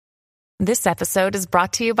This episode is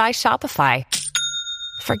brought to you by Shopify.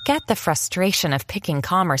 Forget the frustration of picking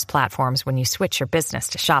commerce platforms when you switch your business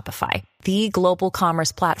to Shopify, the global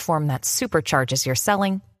commerce platform that supercharges your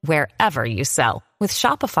selling wherever you sell. With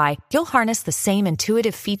Shopify, you'll harness the same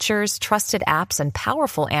intuitive features, trusted apps, and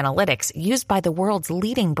powerful analytics used by the world's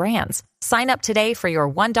leading brands. Sign up today for your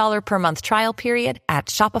 $1 per month trial period at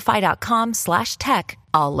shopify.com/tech,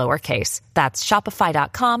 all lowercase. That's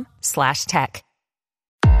shopify.com/tech.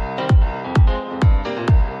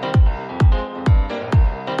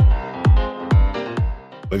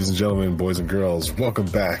 Ladies and gentlemen, boys and girls, welcome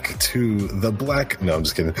back to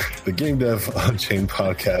the Game Dev On-Chain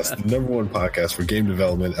podcast, the number one podcast for game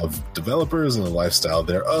development of developers and the lifestyle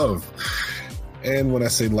thereof. And when I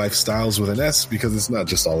say lifestyles with an S, because it's not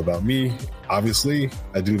just all about me, obviously,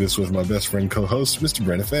 I do this with my best friend co-host, Mr.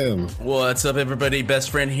 Brandon Pham. What's up, everybody?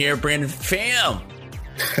 Best friend here, Brandon Pham.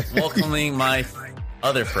 Welcoming my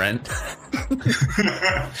other friend,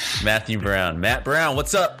 Matthew Brown. Matt Brown,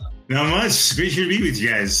 what's up? Not much. Great here to be with you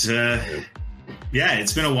guys. Yeah,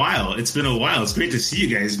 it's been a while. It's great to see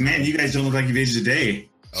you guys. Man, you guys don't look like you've aged a day.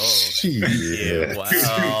 Oh, yeah.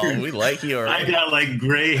 Wow. We like you already. I got like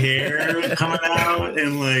gray hair coming out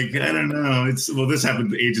and like, I don't know. This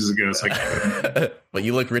happened ages ago. So but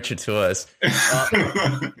you look richer to us.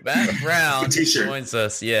 Matt Brown joins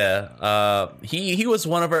us. Yeah. He was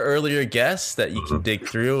one of our earlier guests that you can dig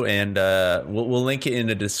through, and we'll link it in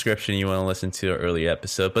the description. You want to listen to our earlier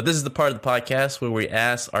episode. But this is the part of the podcast where we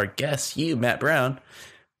ask our guest, you, Matt Brown,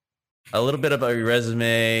 a little bit about your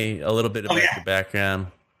resume, a little bit about your background.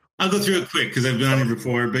 I'll go through it quick because I've been on here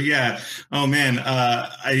before. But yeah, oh man,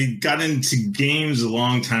 I got into games a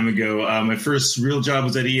long time ago. My first real job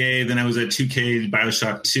was at EA. Then I was at 2K,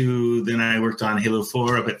 BioShock 2. Then I worked on Halo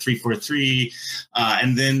 4 up at 343.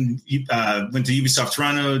 And then went to Ubisoft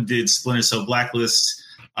Toronto, did Splinter Cell Blacklist.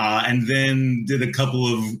 And then did a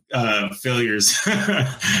couple of failures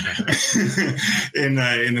in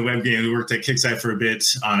the web game. We worked at Kickside for a bit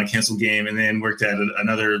on a canceled game, and then worked at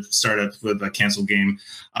another startup with a canceled game.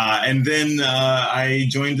 And then I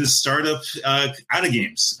joined this startup out of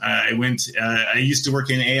games. I used to work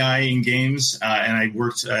in AI in games, and I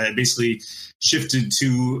worked basically shifted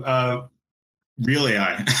to real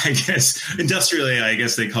AI, I guess, industrial AI, I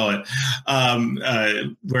guess they call it,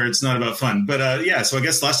 where it's not about fun. But yeah, so I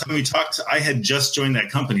guess last time we talked, I had just joined that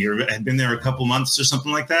company or had been there a couple months or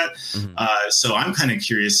something like that. Mm-hmm. So I'm kind of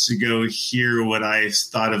curious to go hear what I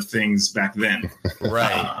thought of things back then.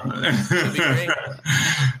 Right.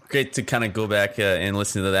 Great to kind of go back and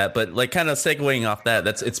listen to that. But like kind of segueing off that,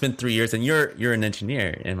 it's been 3 years and you're an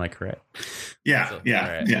engineer. Am I correct? Yeah.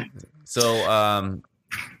 Yeah. So,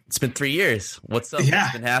 it's been 3 years. What's up? Yeah.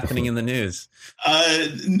 What's been happening in the news?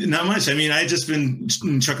 Not much. I mean, I just been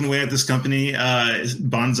chucking away at this company,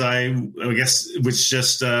 Bonsai, I guess, which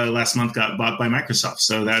just last month got bought by Microsoft.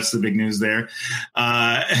 So that's the big news there.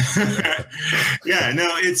 Yeah,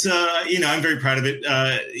 no, it's, I'm very proud of it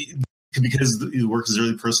because the work is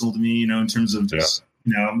really personal to me, in terms of just,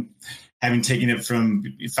 having taken it from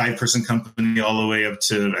a 5-person company all the way up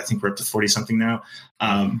to, I think we're up to 40 something now.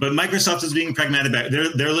 But Microsoft is being pragmatic about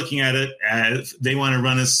it. They're looking at it as they want to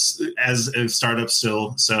run us as a startup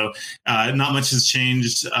still. So not much has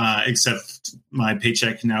changed except my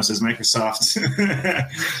paycheck now says Microsoft.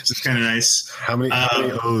 Which is kind of nice. How many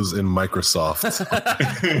O's in Microsoft?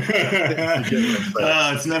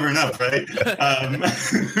 It's never enough, right?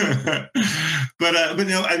 But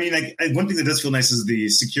no, I mean, one thing that does feel nice is the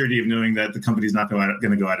security of knowing that the company's not going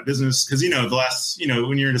to go out of business. Because, the last,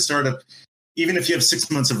 when you're in a startup, even if you have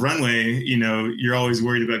 6 months of runway, you're always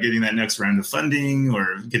worried about getting that next round of funding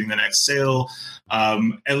or getting the next sale.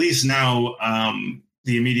 At least now,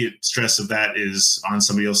 the immediate stress of that is on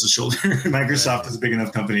somebody else's shoulder. Microsoft is a big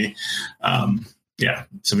enough company.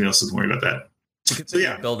 Somebody else doesn't worry about that. So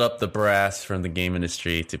yeah, build up the brass from the game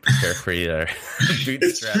industry to prepare for your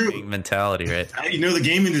bootstrapping mentality, right? The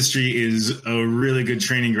game industry is a really good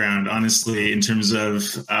training ground, honestly, in terms of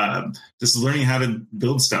just learning how to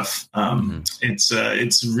build stuff.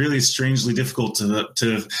 It's really strangely difficult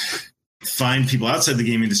to find people outside the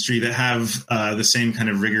game industry that have the same kind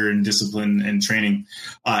of rigor and discipline and training.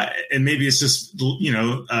 And maybe it's just,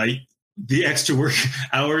 the extra work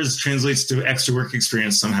hours translates to extra work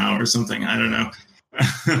experience somehow or something. I don't know.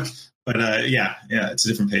 But it's a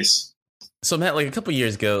different pace. So Matt, like a couple of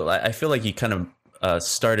years ago, I feel like you kind of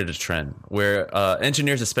started a trend where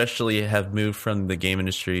engineers especially have moved from the game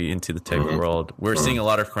industry into the tech world. We're seeing a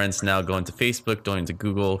lot of friends now going to Facebook, going to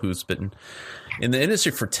Google, who's been in the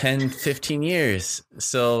industry for 10, 15 years.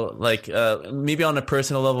 So like maybe on a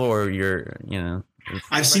personal level or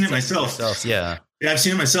I've seen it myself. Yeah. Yeah, I've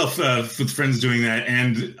seen it myself with friends doing that.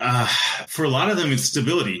 And for a lot of them, it's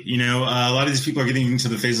stability. A lot of these people are getting into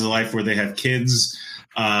the phase of life where they have kids.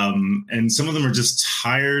 And some of them are just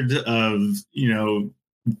tired of,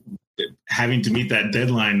 having to meet that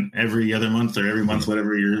deadline every other month or every month,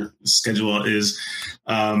 whatever your schedule is.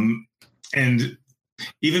 And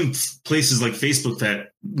even places like Facebook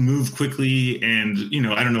that move quickly, and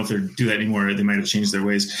I don't know if they do that anymore. They might have changed their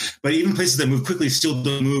ways, but even places that move quickly still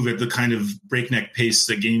don't move at the kind of breakneck pace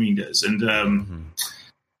that gaming does. And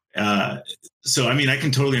so, I mean, I can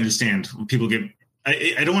totally understand people get.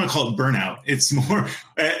 I don't want to call it burnout. It's more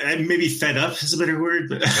maybe fed up is a better word,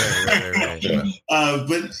 but right.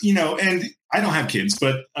 But and I don't have kids,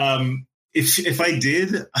 but if I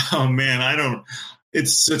did, oh man, I don't.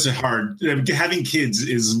 It's such a hard. Having kids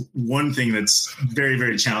is one thing that's very,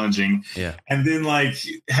 very challenging. Yeah. And then like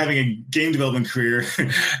having a game development career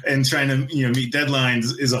and trying to meet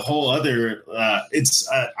deadlines is a whole other.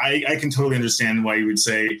 I can totally understand why you would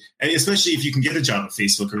say, especially if you can get a job at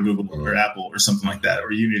Facebook or Google or Apple or something like that,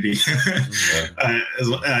 or Unity.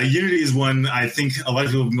 Unity is one I think a lot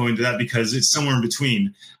of people have been going to that because it's somewhere in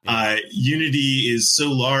between. Unity is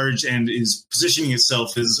so large and is positioning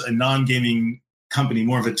itself as a non-gaming company,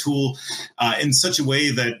 more of a tool in such a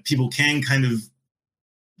way that people can kind of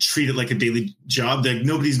treat it like a daily job. That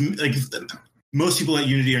nobody's like most people at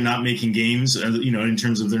Unity are not making games, in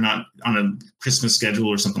terms of they're not on a Christmas schedule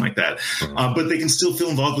or something like that, but they can still feel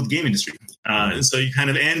involved with the game industry. And so you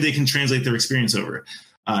and they can translate their experience over.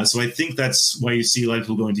 So I think that's why you see a lot of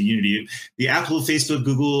people going to Unity. The Apple, Facebook,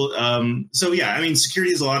 Google. So yeah, I mean,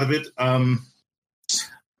 security is a lot of it. And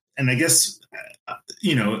I guess,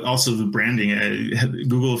 also the branding,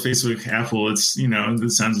 Google, Facebook, Apple, it's,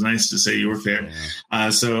 it sounds nice to say you work there.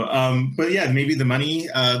 But yeah, maybe the money,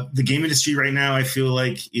 the game industry right now, I feel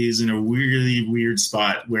like is in a really weird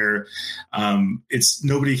spot where it's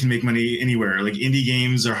nobody can make money anywhere. Like indie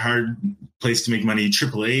games are hard place to make money.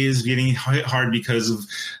 AAA is getting hard because of,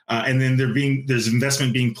 and then there's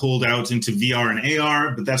investment being pulled out into VR and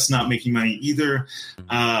AR, but that's not making money either.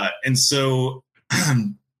 And so,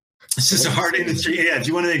 it's just a hard industry. Yeah, if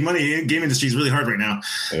you want to make money, game industry is really hard right now.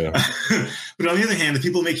 Yeah. But on the other hand, the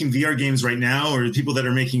people making VR games right now, or the people that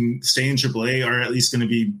are stay in AAA, are at least going to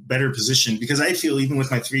be better positioned. Because I feel even with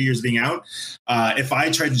my 3 years being out, if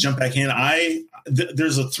I tried to jump back in,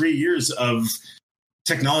 there's 3 years of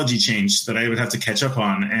technology change that I would have to catch up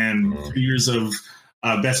on, and 3 years of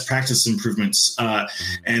best practice improvements.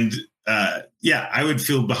 And I would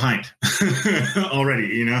feel behind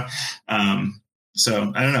already.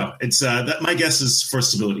 So I don't know. It's that my guess is for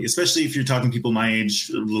stability, especially if you're talking people my age,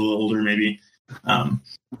 a little older, maybe. But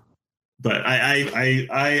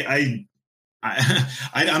I'm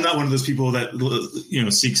not one of those people that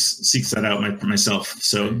seeks that out myself.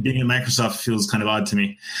 So being at Microsoft feels kind of odd to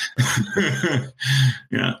me.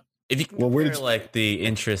 Yeah. If you compare like the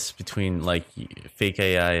interest between like fake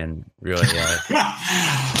AI and real AI, how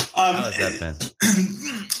has that been?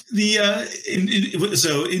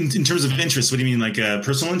 In terms of interest, what do you mean, like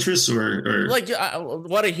personal interest or like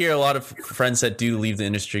what I hear a lot of friends that do leave the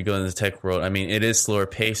industry, go into the tech world. I mean, it is slower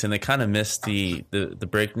pace, and they kind of miss the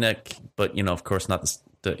breakneck, but of course not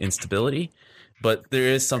the instability. But there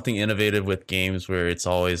is something innovative with games where it's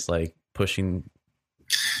always like pushing.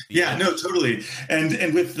 Yeah, no, totally.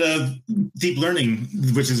 And with deep learning,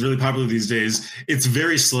 which is really popular these days, it's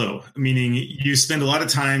very slow, meaning you spend a lot of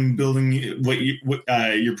time building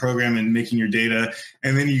your program and making your data,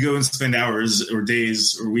 and then you go and spend hours or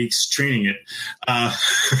days or weeks training it.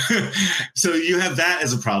 So you have that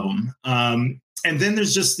as a problem. And then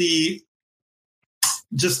there's just the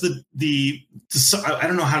I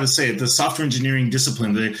don't know how to say it, the software engineering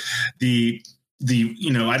discipline, the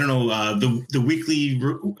weekly,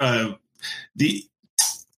 the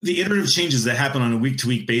iterative changes that happen on a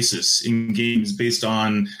week-to-week basis in games based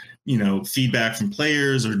on, feedback from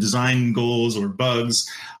players or design goals or bugs.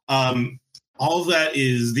 All of that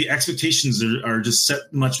is, the expectations are just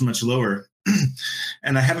set much, much lower.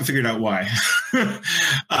 And I haven't figured out why. But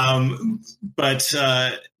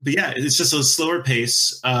yeah, it's just a slower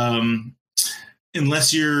pace.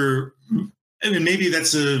 Unless you're, I mean, maybe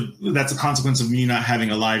that's a consequence of me not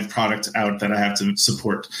having a live product out that I have to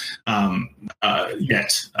support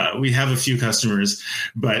yet. We have a few customers,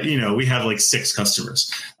 but we have like 6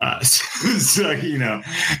 customers. So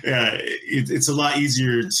it's a lot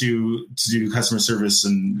easier to do customer service,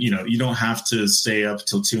 and you don't have to stay up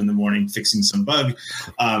till 2 a.m. fixing some bug,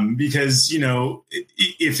 because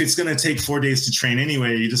if it's going to take 4 days to train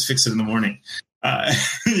anyway, you just fix it in the morning.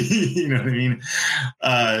 You know what I mean?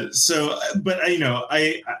 But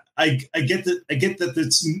I I get that. I get that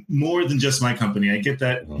it's more than just my company. I get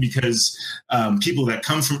that because people that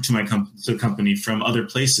come to my company from other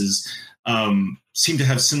places seem to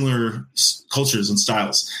have similar cultures and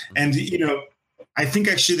styles. And, I think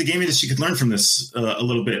actually the game industry could learn from this a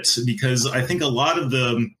little bit, because I think a lot of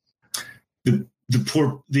the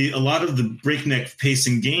breakneck pace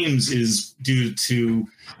in games is due to,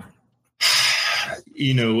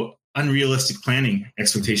 unrealistic planning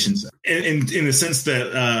expectations. And in the sense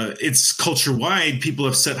that it's culture wide, people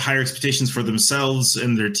have set higher expectations for themselves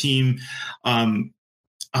and their team.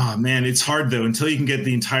 Oh man, it's hard though, until you can get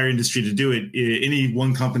the entire industry to do it. Any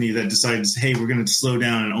one company that decides, hey, we're going to slow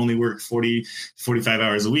down and only work 40, 45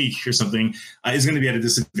 hours a week or something is going to be at a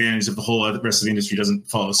disadvantage if the whole rest of the industry doesn't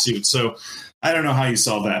follow suit. So I don't know how you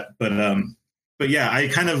solve that, but yeah, I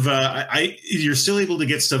kind of, you're still able to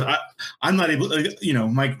get stuff. I'm not able,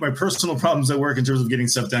 my personal problems at work in terms of getting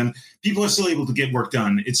stuff done, people are still able to get work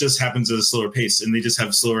done. It just happens at a slower pace, and they just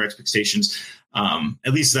have slower expectations.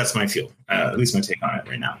 At least that's my feel, at least my take on it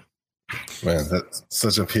right now. Man, that's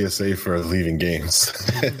such a PSA for leaving games.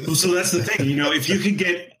 So that's the thing,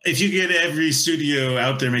 if you get every studio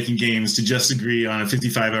out there making games to just agree on a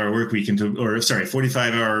 55-hour work week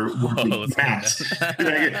 45-hour work week max.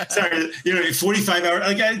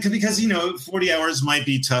 45-hour, because 40 hours might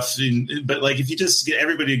be tough, but like if you just get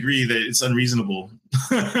everybody to agree that it's unreasonable,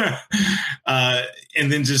 and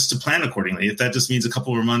then just to plan accordingly, if that just means a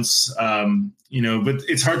couple more months, but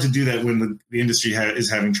it's hard to do that when the industry is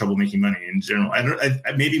having trouble making money in general.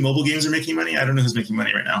 Maybe mobile games are making money. I don't know who's making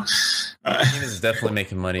money right now. Games is definitely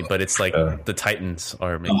making money, but it's like the Titans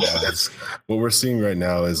are making money. What we're seeing right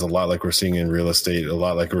now is a lot like we're seeing in real estate, a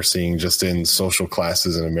lot like we're seeing just in social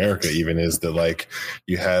classes in America, even, is that like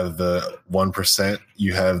you have the 1%,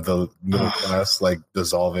 you have the middle class like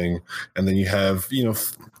dissolving, and then you have,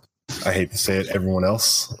 I hate to say it, everyone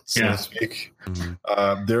else, so to speak.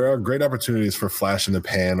 Mm-hmm. There are great opportunities for flash in the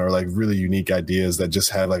pan or like really unique ideas that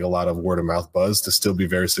just have like a lot of word of mouth buzz to still be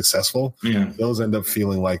very successful. Yeah. Those end up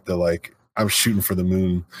feeling like I'm shooting for the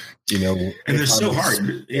moon, and they're so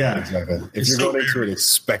hard. Yeah, exactly. If you're going into it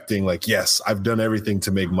expecting like, yes, I've done everything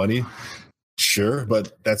to make money, sure,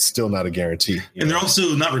 but that's still not a guarantee. And they're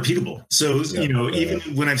also not repeatable. So, even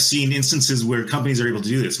when I've seen instances where companies are able to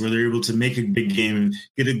do this, where they're able to make a big game,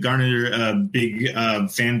 garner a big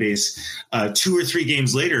fan base, 2 or 3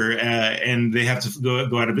 games later, and they have to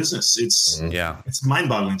go out of business. It's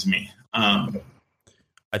mind-boggling to me.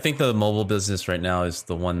 I think the mobile business right now is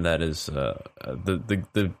the one that is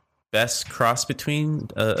the best cross between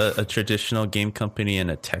a traditional game company and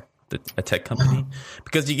a tech company,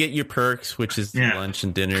 because you get your perks, which is lunch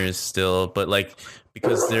and dinners still, but like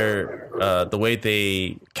because they're the way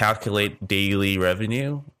they calculate daily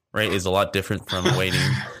revenue, right, is a lot different from waiting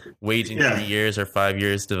 3 years or 5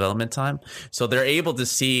 years development time. So they're able to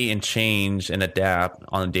see and change and adapt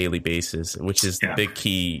on a daily basis, which is the big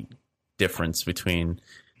key difference between.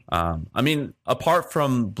 Apart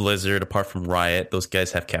from Blizzard, apart from Riot, those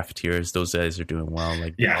guys have cafeterias. Those guys are doing well.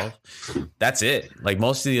 That's it. Like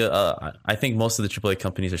most of the, I think most of the AAA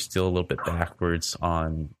companies are still a little bit backwards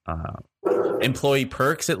on employee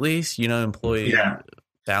perks, at least. Employee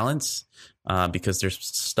balance, because they're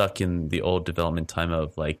stuck in the old development time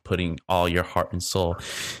of like putting all your heart and soul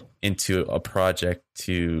into a project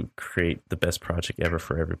to create the best project ever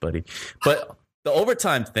for everybody. But the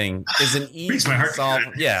overtime thing is an easy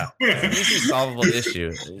solvable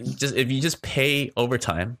issue. If you just pay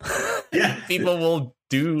overtime, people will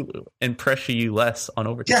do and pressure you less on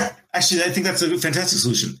overtime. Yeah, actually, I think that's a fantastic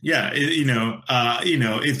solution. Yeah,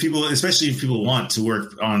 if people, especially if people want to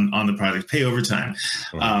work on the product, pay overtime.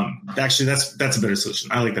 Actually, that's a better solution.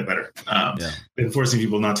 I like that better than forcing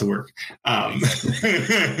people not to work. And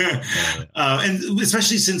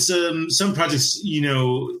especially since some projects,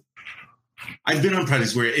 I've been on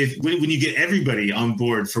projects where when you get everybody on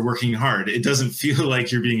board for working hard, it doesn't feel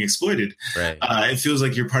like you're being exploited. Right. It feels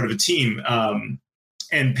like you're part of a team.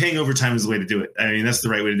 And paying overtime is the way to do it. I mean, that's the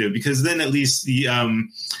right way to do it, because then at least it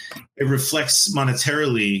reflects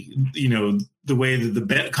monetarily, the way that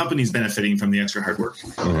the company's benefiting from the extra hard work.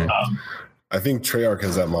 Mm-hmm. I think Treyarch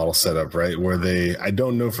has that model set up, right? Where I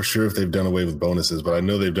don't know for sure if they've done away with bonuses, but I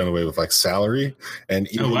know they've done away with like salary, and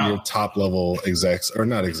even your top level execs, or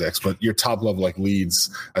not execs, but your top level like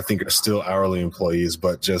leads, I think are still hourly employees,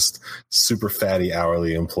 but just super fatty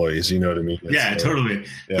hourly employees. You know what I mean? Totally.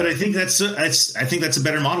 Yeah. But I think that's a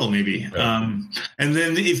better model, maybe. Right. And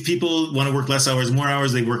then if people want to work less hours, more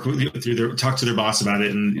hours, they work talk to their boss about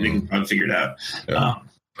it, and they can probably figure it out. Yeah.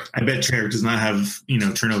 I bet Treyarch does not have,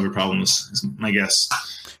 turnover problems, is my guess.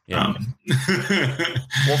 Yeah.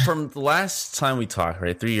 Well, from the last time we talked,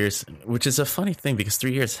 right, 3 years, which is a funny thing because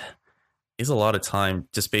 3 years is a lot of time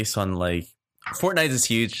just based on like Fortnite is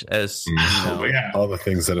huge, as you know, all the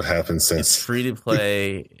things that have happened since. It's free to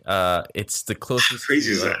play. It's the closest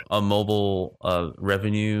to a mobile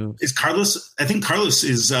revenue. Is Carlos? I think Carlos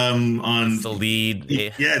is on the lead.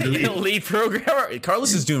 The lead programmer.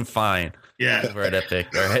 Carlos is doing fine. Yeah, over at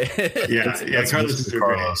Epic, right? yeah. Carlos is doing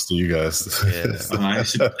Carlos to you guys. I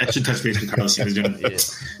should touch base with Carlos. He's doing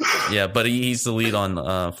yeah, but he's the lead on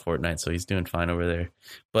Fortnite, so he's doing fine over there.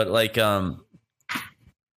 But like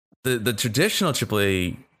the traditional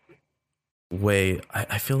AAA way,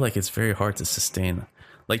 I feel like it's very hard to sustain.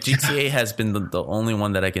 Like GTA has been the only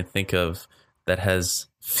one that I can think of that has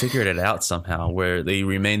figured it out somehow, where they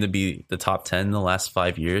remain to be the top 10 in the last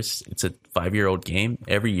 5 years. It's a 5-year-old game.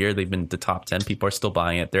 Every year they've been the top 10. People are still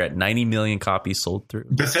buying it. They're at 90 million copies sold through.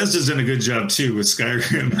 Bethesda's done a good job too with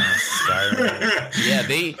Skyrim. Yeah,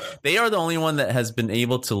 they are the only one that has been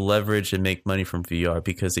able to leverage and make money from VR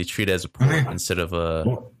because they treat it as a port instead of a...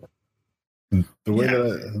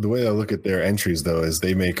 The way I look at their entries though is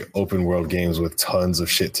they make open world games with tons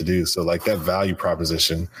of shit to do. So like that value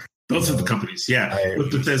proposition. Both of the companies,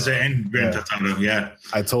 with Bethesda and Grand Theft Auto,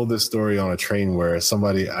 I told this story on a train where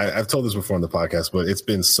somebody, I've told this before on the podcast, but it's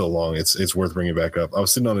been so long, it's worth bringing back up. I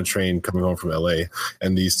was sitting on a train coming home from LA,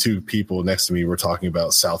 and these two people next to me were talking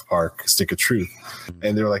about South Park: Stick of Truth,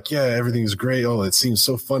 and they were like, "Yeah, everything's great. Oh, it seems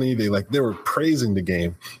so funny." They were praising the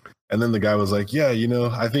game. And then the guy was like, "Yeah,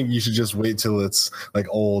 I think you should just wait till it's like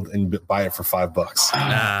old and buy it for $5."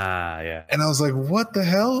 Yeah. And I was like, "What the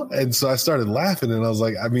hell?" And so I started laughing, and I was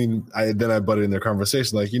like, I butted in their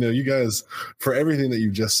conversation, like, you guys, for everything that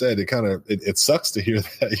you just said, it sucks to hear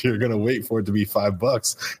that you're gonna wait for it to be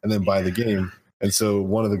 $5 and then buy the game. And so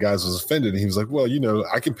one of the guys was offended, and he was like, "Well,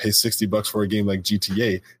 I can pay $60 for a game like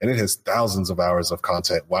GTA, and it has thousands of hours of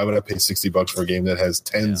content. Why would I pay $60 for a game that has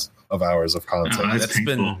tens of hours of content?"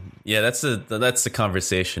 That's the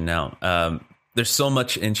conversation now. There's so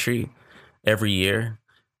much entry every year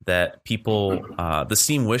that people, the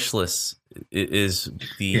Steam wish list is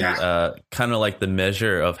the kind of like the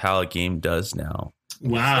measure of how a game does now.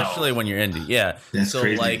 Wow. Especially when you're indie. Yeah. That's so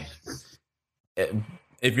crazy. Like,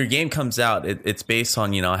 if your game comes out, it's based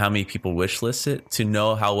on, how many people wish list it to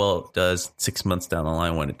know how well it does 6 months down the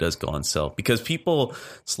line when it does go on sale. Because people's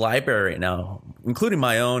library right now, including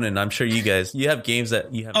my own, and I'm sure you guys, you have games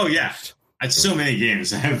that you have. Oh, yeah. So many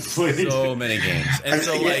games I have played. So many games. And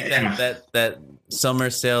so that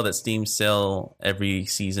summer sale, that Steam sale every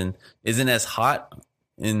season isn't as hot,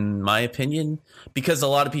 in my opinion, because a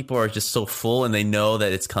lot of people are just so full and they know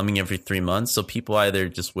that it's coming every 3 months. So people either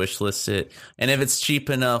just wish list it, and if it's cheap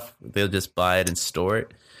enough, they'll just buy it and store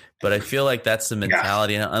it. But I feel like that's the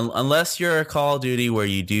mentality. Unless you're a Call of Duty where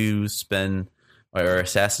you do spend, or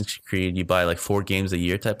Assassin's Creed, you buy like 4 games a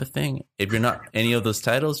year type of thing. If you're not any of those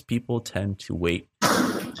titles, people tend to wait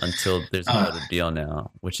until there's another deal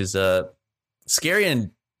now, which is scary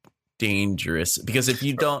and dangerous, because if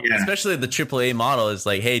you don't, especially the AAA model is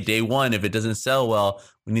like, hey, day one, if it doesn't sell well,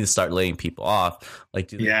 we need to start laying people off. Like,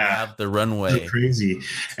 do they have the runway? They're crazy.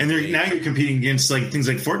 And now you're competing against like things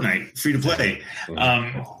like Fortnite, free to play,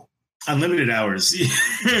 unlimited hours.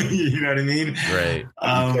 You know what I mean? Right.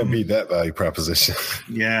 You can't beat that value proposition.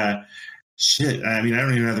 Yeah. Shit. I mean, I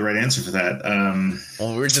don't even have the right answer for that.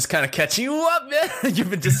 Well, we're just kind of catching you up, man. You've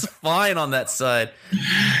been just fine on that side.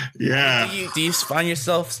 Yeah. Do you find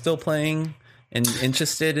yourself still playing and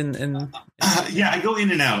interested in? Yeah, I go in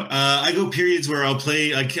and out. I go periods where I'll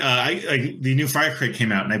play like the new Fire Cry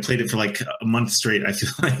came out, and I played it for like a month straight, I feel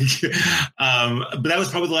like. But that was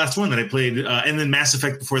probably the last one that I played. And then Mass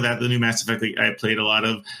Effect before that, the new Mass Effect I played a lot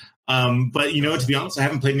of. But to be honest, I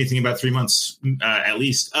haven't played anything in about 3 months, at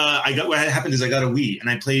least. What happened is I got a Wii, and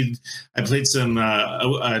I played some not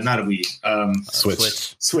a Wii,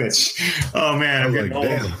 Switch. Oh man, I'm getting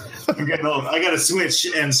old. I got a Switch,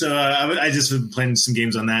 and so I just been playing some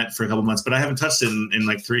games on that for a couple months, but I haven't touched it in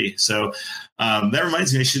like 3. So that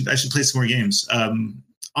reminds me, I should play some more games.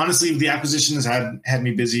 Honestly, the acquisition has had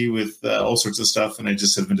me busy with all sorts of stuff, and I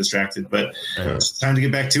just have been distracted. But it's time to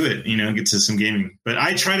get back to it, get to some gaming. But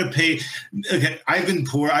I try to pay. Okay, I've been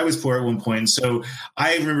poor. I was poor at one point, so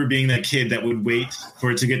I remember being that kid that would wait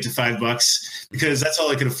for it to get to $5 because that's all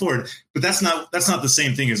I could afford. But that's not the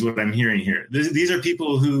same thing as what I'm hearing here. These are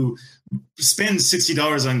people who spend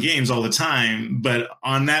 $60 on games all the time, but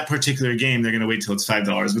on that particular game, they're going to wait till it's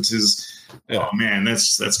 $5, which is Oh man,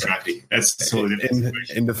 that's crappy. That's totally different.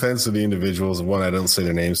 In defense of the individuals, one, I don't say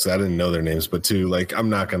their names, so I didn't know their names, but two, like, I'm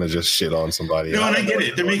not gonna just shit on somebody. No, and I get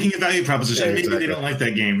it. They're making a value proposition. Maybe they don't like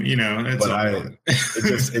that game, But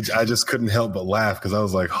I just couldn't help but laugh because I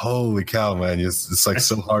was like, holy cow, man, it's like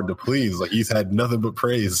so hard to please. Like, he's had nothing but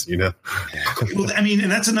praise, Well, I mean,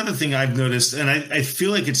 and that's another thing I've noticed, and I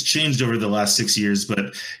feel like it's changed over the last 6 years,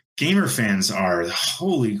 but gamer fans are,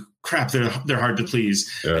 holy crap, they're hard to please.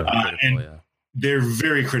 Yeah. They're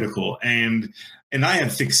very critical, and I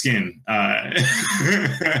have thick skin. But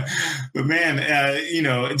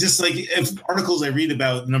man, just like articles I read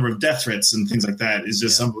about the number of death threats and things like that is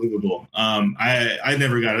just unbelievable. I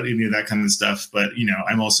never got any of that kind of stuff, but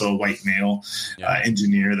I'm also a white male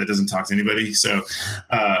engineer that doesn't talk to anybody. So,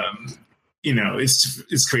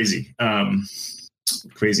 it's crazy.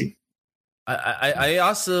 Crazy. I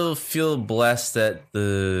also feel blessed that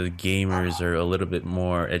the gamers are a little bit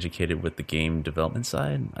more educated with the game development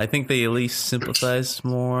side. I think they at least sympathize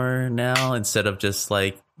more now instead of just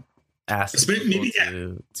like asking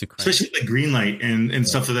people to especially like Greenlight and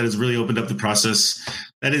stuff that has really opened up the process.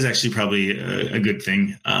 That is actually probably a good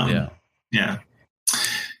thing. Yeah.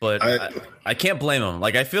 But I can't blame them.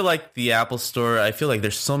 Like, I feel like the Apple Store, I feel like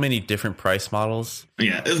there's so many different price models.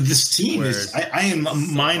 Yeah, the Steam is, I am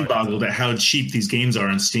mind boggled at how cheap these games are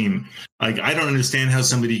on Steam. Like, I don't understand how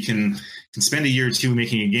somebody can spend a year or two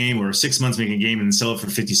making a game or 6 months making a game and sell it for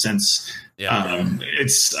 50 cents. Yeah.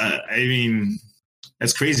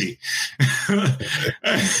 That's crazy. You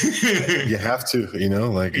have to,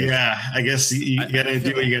 like. Yeah, I guess you got to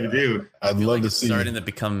do what you got to do. I'd love to see. It's starting to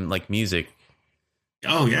become like music.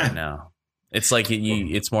 Oh yeah. Right now, it's like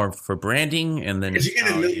it's more for branding, and then if you get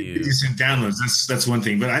a million 50 cent downloads, that's one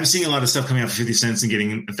thing. But I'm seeing a lot of stuff coming out for 50 cents and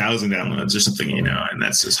getting 1,000 downloads or something, and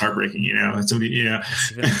that's just heartbreaking, And somebody,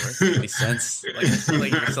 It's even worth 50 cents.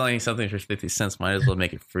 Like you're selling something for 50 cents, might as well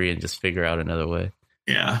make it free and just figure out another way.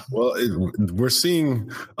 Yeah. Well, we're seeing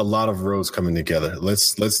a lot of roads coming together.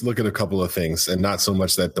 Let's look at a couple of things, and not so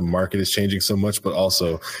much that the market is changing so much, but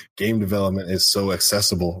also game development is so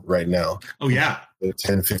accessible right now. Oh yeah.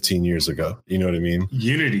 10, 15 years ago. You know what I mean?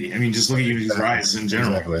 Unity. I mean, just look at Unity's rise in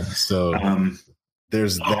general. Exactly. So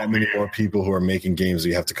there's that many more people who are making games that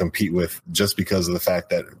you have to compete with just because of the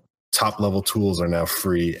fact that top level tools are now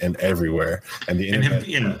free and everywhere. And the internet.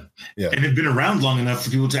 And have been around long enough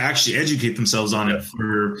for people to actually educate themselves on it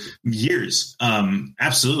for years.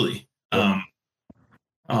 Absolutely. Oh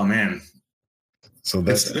man. So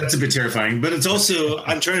that's a bit terrifying, but it's also,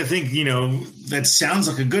 I'm trying to think, that sounds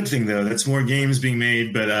like a good thing though. That's more games being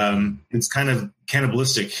made, but it's kind of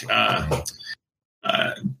cannibalistic. Man.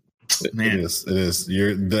 It is.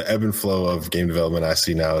 The ebb and flow of game development I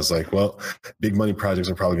see now is like, well, big money projects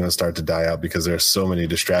are probably going to start to die out because there are so many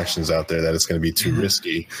distractions out there that it's going to be too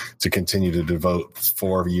risky to continue to devote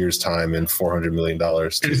 4 years' time and $400 million.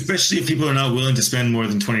 And especially if people are not willing to spend more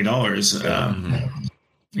than $20.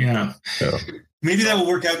 Yeah. Maybe that will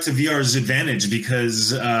work out to VR's advantage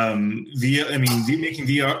because making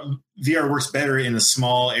VR works better in a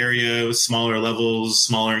small area with smaller levels,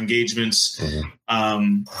 smaller engagements.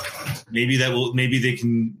 Maybe that will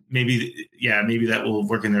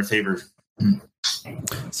work in their favor.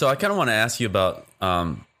 So I kind of want to ask you about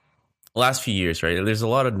last few years, right? There's a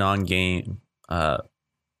lot of non-game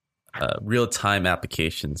real-time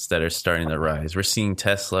applications that are starting to rise. We're seeing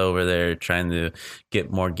Tesla over there trying to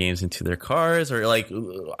get more games into their cars, or like,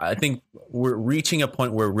 I think we're reaching a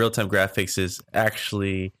point where real-time graphics is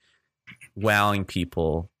actually wowing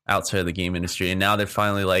people outside of the game industry. And now they're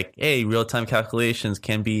finally like, hey, real-time calculations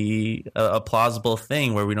can be a plausible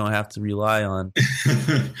thing where we don't have to rely on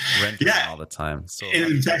rendering all the time. So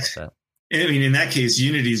in fact, in that case,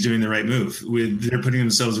 Unity is doing the right move. They're putting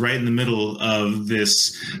themselves right in the middle of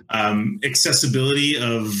this accessibility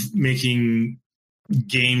of making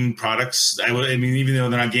game products. Even though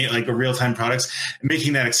they're not like a real-time products,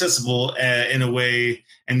 making that accessible in a way,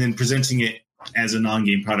 and then presenting it as a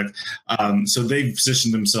non-game product. So they've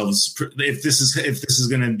positioned themselves. If this is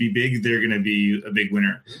going to be big, they're going to be a big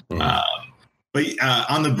winner. But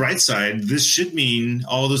on the bright side, this should mean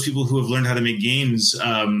all those people who have learned how to make games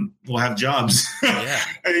will have jobs. Yeah.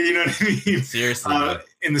 You know what I mean? Seriously.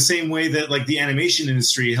 In the same way that like the animation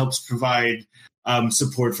industry helps provide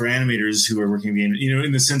support for animators who are working in the game,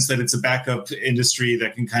 in the sense that it's a backup industry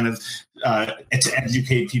that can kind of to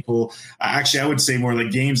educate people. Actually, I would say more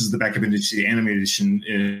like games is the backup industry, animation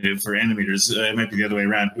for animators. It might be the other way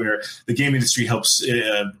around, where the game industry helps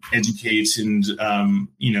educate and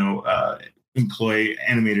employ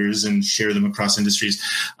animators and share them across industries.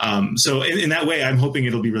 So in that way, I'm hoping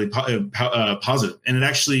it'll be really positive. And it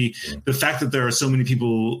actually, the fact that there are so many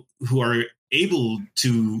people who are able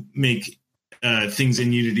to make things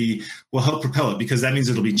in Unity will help propel it, because that means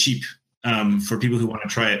it'll be cheap for people who want to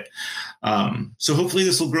try it. So hopefully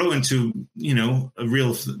this will grow into, a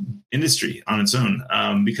real industry on its own,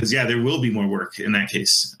 because there will be more work in that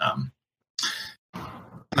case.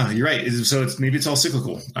 You're right. So maybe it's all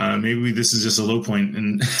cyclical. Maybe this is just a low point,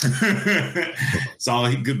 and it's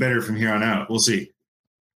all good, better from here on out. We'll see.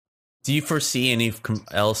 Do you foresee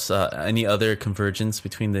any other convergence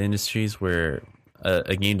between the industries where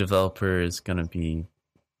a game developer is going to be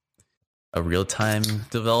a real-time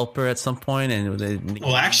developer at some point? And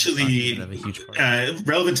well, actually,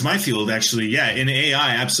 relevant to my field, actually, in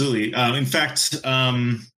AI, absolutely. In fact,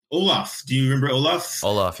 Olaf, do you remember Olaf?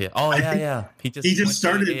 Olaf, yeah. Oh, yeah. He just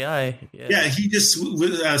started AI. Yeah, he just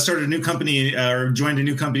started a new company, or joined a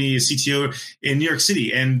new company, a CTO in New York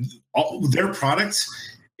City, and their product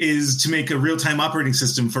is to make a real-time operating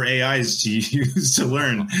system for AIs to use to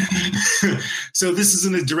learn. So this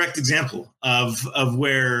isn't a direct example of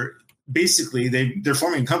where basically they're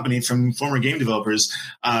forming a company from former game developers,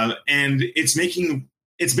 and it's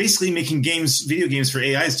basically making video games for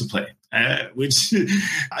AIs to play. Which,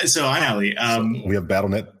 so I'm Ali. We have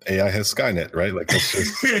BattleNet. AI has Skynet, right? Like that's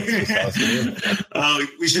just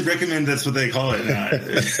we should recommend that's what they call it.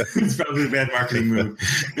 It's probably a bad marketing move.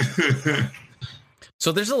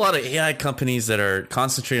 So there's a lot of AI companies that are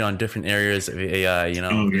concentrated on different areas of AI.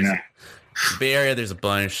 Bay Area, there's a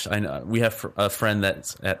bunch. I know we have a friend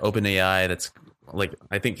that's at OpenAI that's like,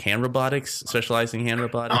 I think, hand robotics, specializing in hand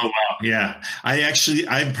robotics. Oh wow, yeah.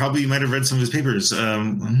 I probably might have read some of his papers.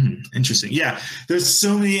 Interesting. Yeah, there's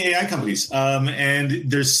so many AI companies, and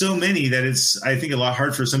there's so many that it's, I think, a lot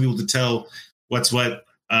hard for some people to tell what's what.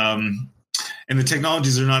 And the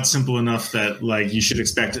technologies are not simple enough that you should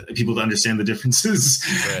expect people to understand the differences.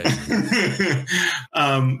 Right.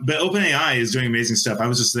 But OpenAI is doing amazing stuff. I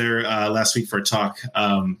was just there last week for a talk.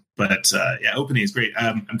 OpenAI is great.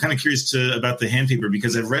 I'm kind of curious about the hand paper,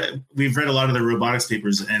 because we've read a lot of the robotics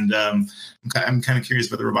papers, and I'm kind of curious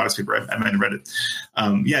about the robotics paper. I might have read it.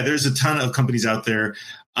 There's a ton of companies out there.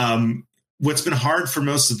 What's been hard for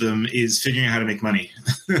most of them is figuring out how to make money,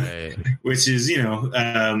 right. Which is,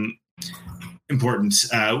 important.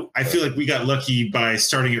 I feel like we got lucky by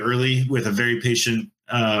starting early with a very patient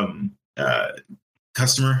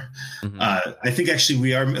customer. Mm-hmm. I think actually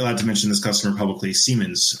we are allowed to mention this customer publicly,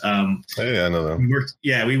 Siemens. Hey, I know them.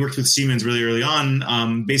 We worked with Siemens really early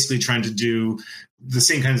on, basically trying to do the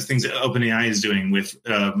same kinds of things that OpenAI is doing with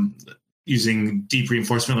using deep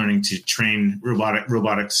reinforcement learning to train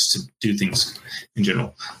robotics to do things in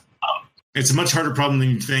general. It's a much harder problem than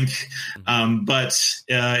you think, but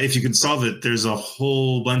if you can solve it, there's a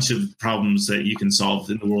whole bunch of problems that you can solve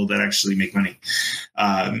in the world that actually make money.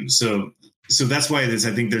 So that's why I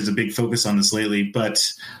think there's a big focus on this lately. But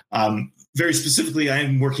very specifically,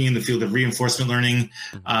 I'm working in the field of reinforcement learning,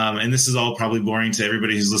 and this is all probably boring to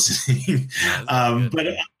everybody who's listening. But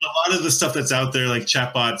a lot of the stuff that's out there, like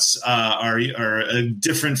chatbots, are a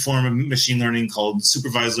different form of machine learning called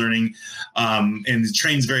supervised learning, and it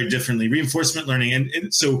trains very differently. Reinforcement learning,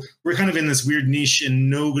 and so we're kind of in this weird niche, and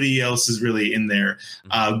nobody else is really in there.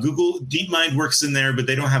 Google DeepMind works in there, but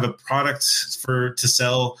they don't have a product to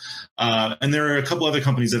sell. And there are a couple other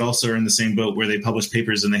companies that also are in the same boat, where they publish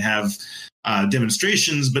papers and they have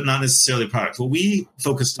demonstrations, but not necessarily product. What we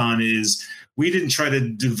focused on is we didn't try to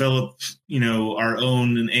develop, our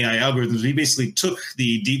own AI algorithms. We basically took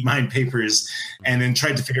the DeepMind papers and then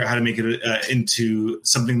tried to figure out how to make it into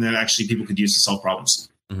something that actually people could use to solve problems.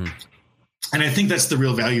 Mm-hmm. And I think that's the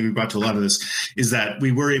real value we brought to a lot of this, is that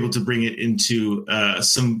we were able to bring it into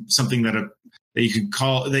something that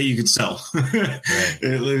you could sell, right.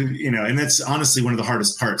 And that's honestly one of the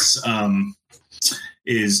hardest parts.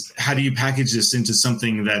 Is how do you package this into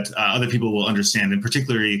something that other people will understand, and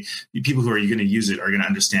particularly people who are going to use it are going to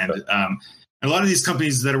understand it. A lot of these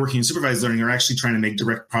companies that are working in supervised learning are actually trying to make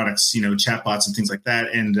direct products, chatbots and things like that.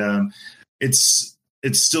 And it's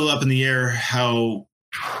still up in the air how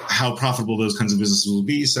profitable those kinds of businesses will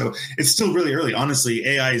be. So it's still really early. Honestly,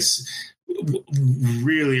 AI is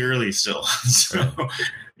really early still. So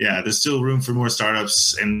there's still room for more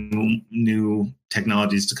startups and new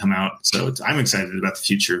technologies to come out. So I'm excited about the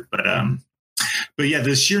future. But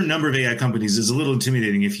the sheer number of AI companies is a little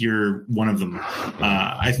intimidating if you're one of them.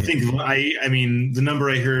 I think the number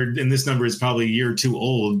I heard, and this number is probably a year or two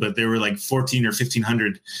old, but there were like 1,400 or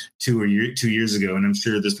 1,500 2 years ago, and I'm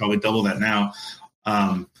sure there's probably double that now.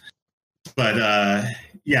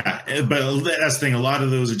 Yeah, but that's the thing. A lot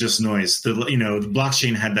of those are just noise. The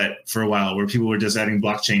blockchain had that for a while, where people were just adding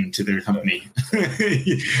blockchain to their company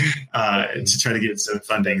to try to get some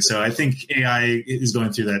funding. So I think AI is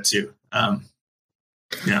going through that too.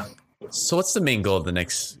 Yeah. So what's the main goal of the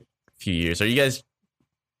next few years? Are you guys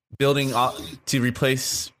building to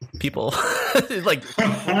replace people? Like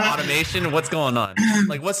automation? What's going on?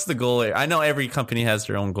 Like, what's the goal? I know every company has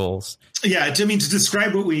their own goals. Yeah, to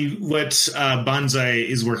describe what Bonsai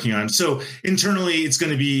is working on. So internally, it's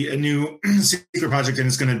going to be a new secret project, and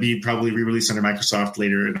it's going to be probably re-released under Microsoft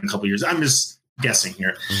later in a couple of years. I'm just guessing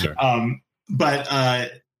here. Sure. But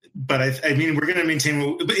I mean, we're going to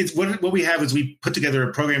maintain. It's what we have is we put together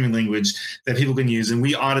a programming language that people can use, and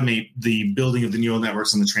we automate the building of the neural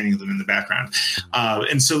networks and the training of them in the background.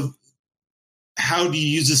 And so, how do you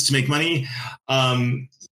use this to make money?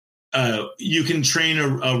 You can train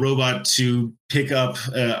a robot to pick up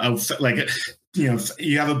you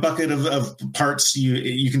have a bucket of parts.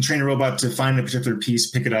 You can train a robot to find a particular piece,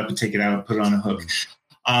 pick it up, and take it out, put it on a hook.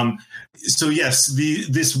 So yes,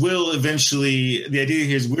 this will eventually. The idea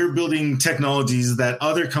here is we're building technologies that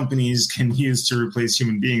other companies can use to replace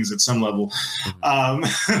human beings at some level.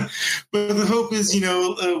 But the hope is,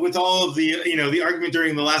 with all of the argument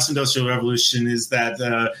during the last industrial revolution is that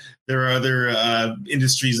there are other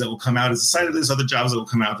industries that will come out as a side of this, other jobs that will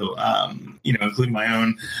come out, including my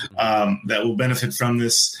own, that will benefit from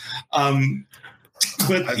this.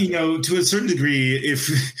 But, to a certain degree, if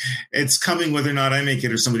it's coming, whether or not I make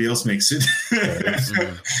it or somebody else makes it.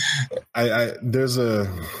 I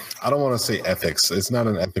don't want to say ethics. It's not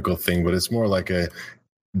an ethical thing, but it's more like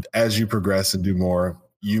as you progress and do more,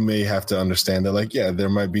 you may have to understand that, there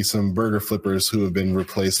might be some burger flippers who have been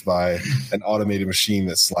replaced by an automated machine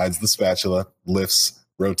that slides the spatula, lifts,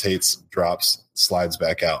 rotates, drops, slides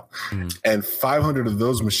back out. And 500 of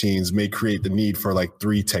those machines may create the need for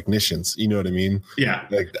 3 technicians. You know what I mean? Yeah.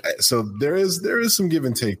 So there is some give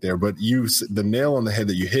and take there, but the nail on the head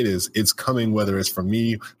that you hit is it's coming, whether it's from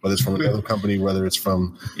me, whether it's from another company, whether it's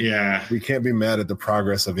from, we can't be mad at the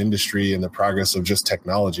progress of industry and the progress of just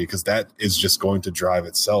technology, because that is just going to drive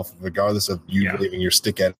itself, regardless of you waving your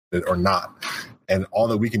stick at it or not. And all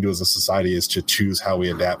that we can do as a society is to choose how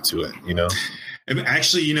we adapt to it,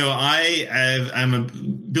 Actually,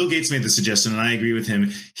 Bill Gates made the suggestion, and I agree with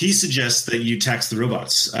him. He suggests that you tax the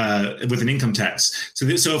robots with an income tax. So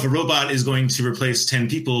if a robot is going to replace 10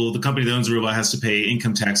 people, the company that owns the robot has to pay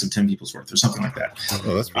income tax of 10 people's worth or something like that.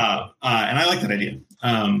 Oh, that's and I like that idea.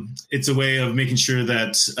 It's a way of making sure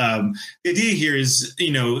that the idea here is,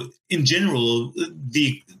 in general,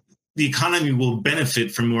 the economy will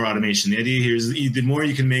benefit from more automation. The idea here is the more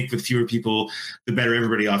you can make with fewer people, the better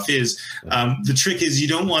everybody off is. The trick is you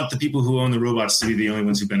don't want the people who own the robots to be the only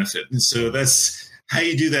ones who benefit. And so that's how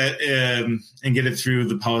you do that and get it through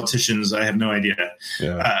the politicians. I have no idea.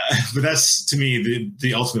 Yeah. But that's, to me,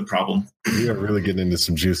 the ultimate problem. We are really getting into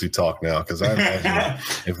some juicy talk now, because I imagine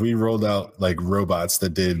if we rolled out robots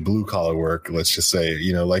that did blue collar work, let's just say,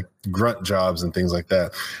 grunt jobs and things like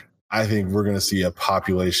that, I think we're going to see a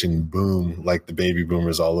population boom like the baby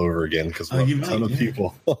boomers all over again, because we'll have a ton of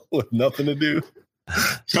people with nothing to do.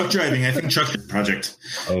 Truck driving, I think truck project.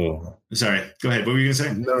 Oh, sorry. Go ahead. What were you going to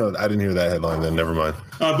say? No, I didn't hear that headline then. Never mind.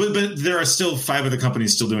 But there are still 5 other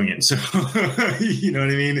companies still doing it. So, you know what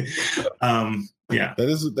I mean? Yeah, that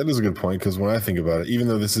is a good point, because when I think about it, even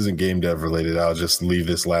though this isn't game dev related, I'll just leave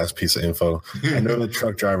this last piece of info. I know that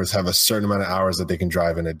truck drivers have a certain amount of hours that they can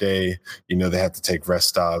drive in a day. They have to take rest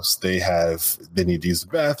stops. They need to use the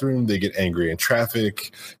bathroom. They get angry in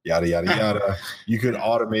traffic, yada, yada, yada. You could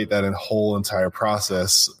automate that whole entire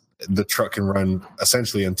process. The truck can run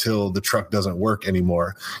essentially until the truck doesn't work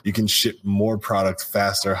anymore. You can ship more product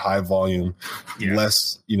faster, high volume,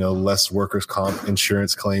 less workers' comp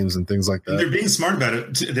insurance claims and things like that. And they're being smart about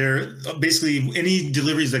it. They're basically, any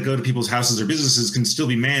deliveries that go to people's houses or businesses can still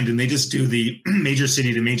be manned, and they just do the major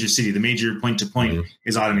city to major city. The major point to point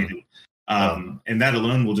is automated. And that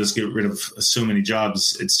alone will just get rid of so many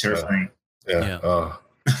jobs. It's terrifying. Yeah. Oh.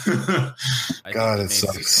 God, it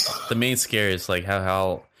sucks. The main scare is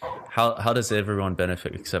how does everyone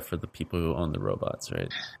benefit except for the people who own the robots, right?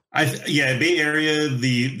 Bay Area,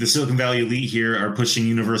 the Silicon Valley elite here are pushing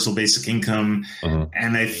universal basic income,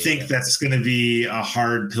 and I think that's going to be a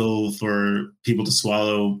hard pill for people to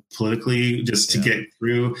swallow politically, just to get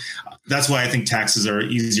through. That's why I think taxes are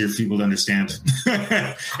easier for people to understand.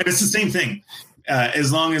 And it's the same thing.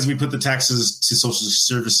 as long as we put the taxes to social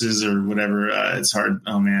services or whatever, it's hard.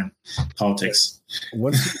 Oh man, politics.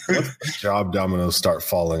 Once job dominoes start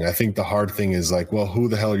falling, I think the hard thing is like, well, who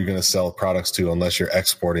the hell are you going to sell products to unless you're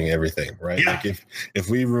exporting everything, right? Yeah. Like if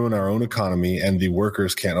we ruin our own economy and the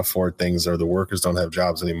workers can't afford things or the workers don't have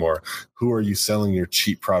jobs anymore, who are you selling your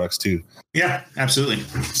cheap products to? Yeah, absolutely.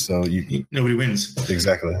 So nobody wins.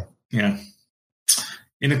 Exactly. Yeah.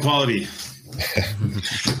 Inequality.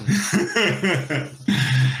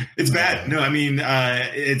 It's bad. No, I mean,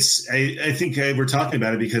 it's. I think we're talking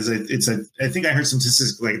about it because I think I heard some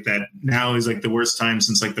statistics like that now is like the worst time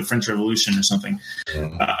since like the French Revolution or something.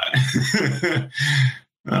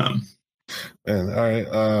 And all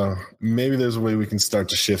right, maybe there's a way we can start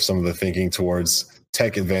to shift some of the thinking towards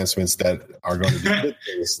tech advancements that are going to do good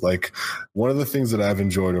things. Like one of the things that I've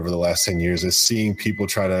enjoyed over the last 10 years is seeing people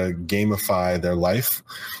try to gamify their life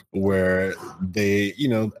where they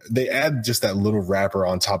add just that little wrapper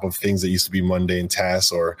on top of things that used to be mundane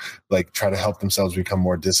tasks, or like try to help themselves become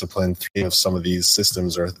more disciplined through some of these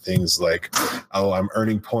systems, or things like, oh, I'm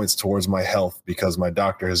earning points towards my health because my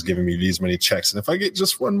doctor has given me these many checks. And if I get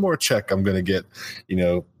just one more check, I'm going to get,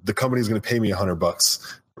 the company's going to pay me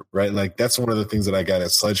 $100. Right. Like that's one of the things that I got at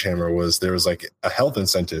Sledgehammer was there was like a health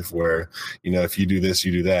incentive where, if you do this,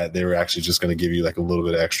 you do that. They were actually just going to give you like a little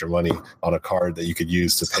bit of extra money on a card that you could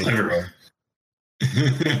use to pay for.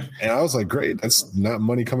 And I was like, great. That's not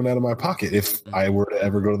money coming out of my pocket if I were to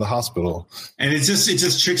ever go to the hospital. And it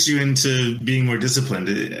just tricks you into being more disciplined.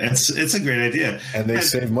 It's a great idea. And they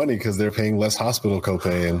save money because they're paying less hospital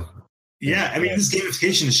copay. And yeah, I mean, this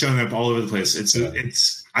gamification is showing up all over the place.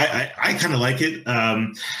 I kind of like it.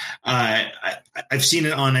 I've seen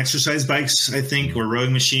it on exercise bikes, I think, or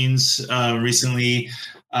rowing machines recently.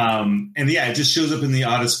 And yeah, it just shows up in the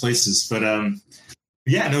oddest places. But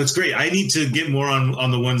yeah, no, it's great. I need to get more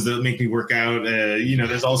on the ones that make me work out.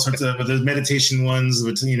 There's all sorts of there's meditation ones,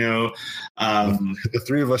 but the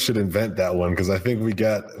three of us should invent that one because I think we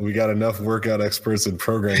got enough workout experts and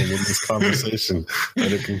programming in this conversation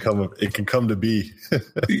that it can come to be.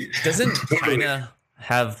 Doesn't China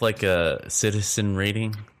have like a citizen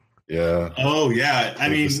rating? Yeah. Oh yeah. I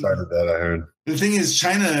mean, started that. I heard. The thing is,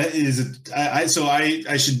 China is. I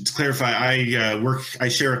should clarify. I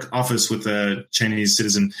share an office with a Chinese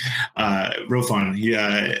citizen, Rofan.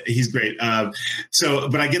 He's great. But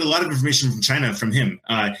I get a lot of information from China from him.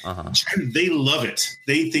 China, they love it.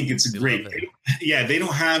 They think it's great. They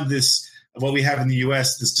don't have this what we have in the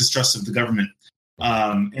U.S. This distrust of the government.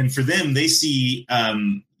 And for them, they see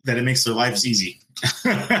that it makes their lives easy.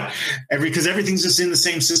 Because everything's just in the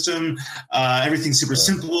same system. Everything's super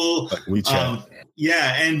simple. Like WeChat.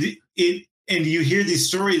 And you hear these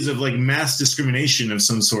stories of like mass discrimination of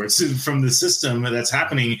some sorts from the system that's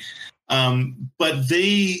happening. But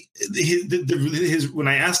when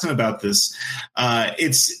I asked him about this,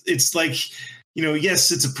 it's like,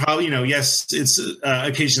 yes, it's a problem. Yes, it's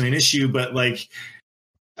occasionally an issue, but like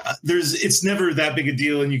it's never that big a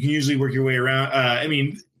deal, and you can usually work your way around.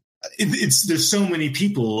 There's so many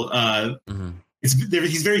people. He's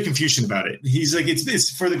very Confucian about it. He's like,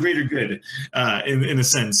 it's for the greater good, in a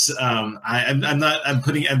sense. I'm not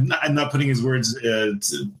putting his words.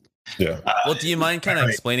 Yeah. Well, do you mind kind of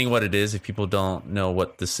explaining what it is if people don't know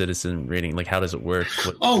what the citizen rating, like how does it work?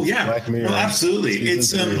 Oh yeah, well, absolutely.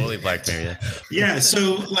 It's totally Black Mirror. Yeah.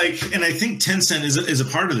 So like, and I think Tencent is a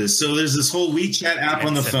part of this. So there's this whole WeChat app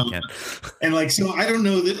on the phone, and like, so I don't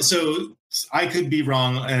know that. So I could be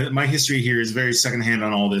wrong. My history here is very secondhand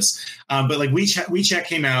on all this. But like WeChat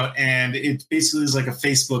came out, and it basically is like a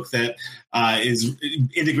Facebook that is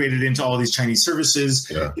integrated into all these Chinese services.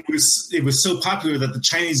 Yeah. It was so popular that the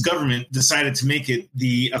Chinese government decided to make it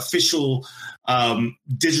the official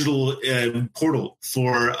digital portal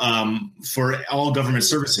for all government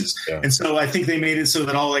services. Yeah. And so I think they made it so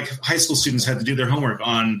that all like high school students had to do their homework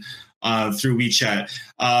on through WeChat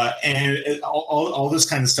and all this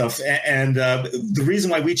kind of stuff. And the reason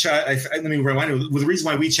why WeChat, let me remind you, the reason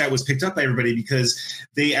why WeChat was picked up by everybody because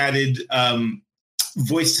they added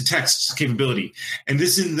voice to text capability. And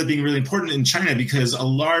this ended up being really important in China because a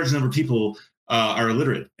large number of people are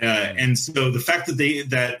illiterate. And so the fact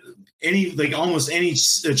that almost any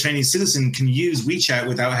Chinese citizen can use WeChat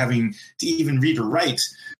without having to even read or write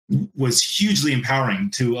was hugely empowering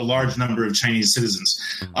to a large number of Chinese citizens.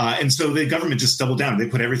 And so the government just doubled down. They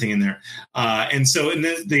put everything in there.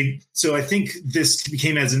 So I think this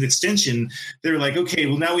became as an extension. They were like, okay,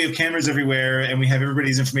 well now we have cameras everywhere and we have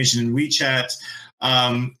everybody's information in WeChat.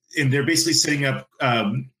 And they're basically setting up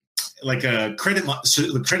like a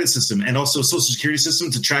credit system and also social security system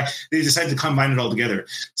to track. They decided to combine it all together.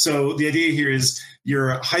 So the idea here is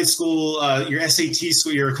your high school, your SAT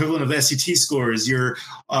score, your equivalent of the SAT scores, your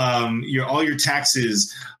all your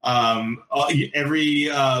taxes, every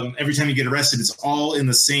time you get arrested, it's all in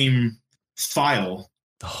the same file.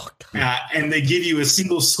 Oh, and they give you a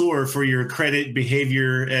single score for your credit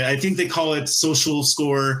behavior. I think they call it social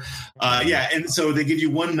score. And so they give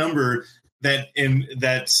you one number that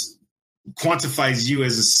quantifies you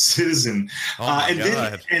as a citizen. And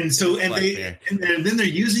then they're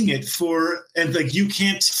using it for, and like you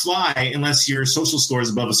can't fly unless your social score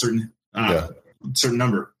is above a certain number.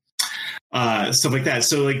 Stuff like that.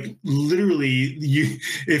 So like literally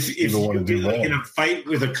if you get in a fight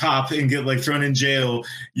with a cop and get like thrown in jail,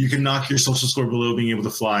 you can knock your social score below being able to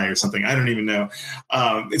fly or something. I don't even know.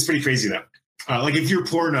 It's pretty crazy though. Like if you're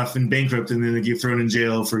poor enough and bankrupt and then they get thrown in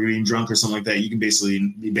jail for being drunk or something like that, you can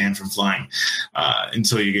basically be banned from flying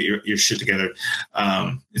until you get your shit together.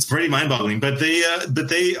 It's pretty mind boggling, but they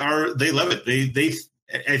love it.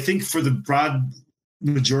 I think for the broad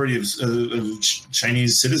majority of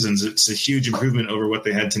Chinese citizens, it's a huge improvement over what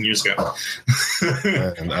they had 10 years ago.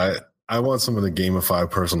 And I want some of the gamified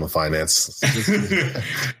personal finance.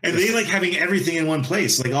 And they like having everything in one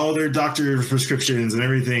place, like all their doctor prescriptions and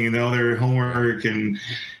everything and all their homework and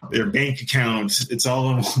their bank account. It's all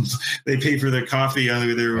in one. They pay for their coffee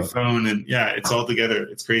on their phone, and it's all together.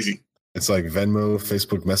 It's crazy. It's like Venmo,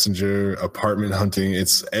 Facebook Messenger, apartment hunting.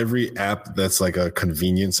 It's every app that's like a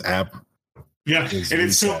convenience app. Yeah, and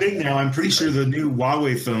it's so big now. I'm pretty sure the new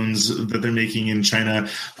Huawei phones that they're making in China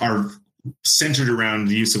are centered around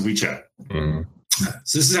the use of WeChat. Mm-hmm.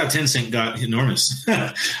 So this is how Tencent got enormous.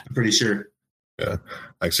 I'm pretty sure. Yeah.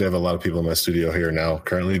 Actually, I have a lot of people in my studio here now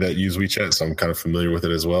currently that use WeChat, so I'm kind of familiar with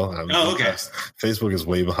it as well. Okay. Facebook is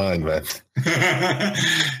way behind, man.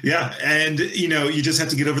 Yeah. And, you just have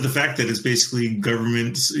to get over the fact that it's basically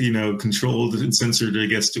government, controlled and censored, I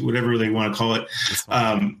guess, whatever they want to call it.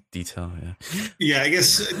 Detail, yeah. Yeah, I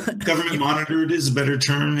guess government monitored is a better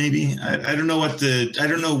term, maybe. I don't know what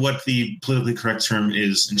the politically correct term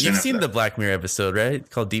is in China. You've seen the Black Mirror episode, right?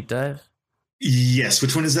 Called Deep Dive? Yes.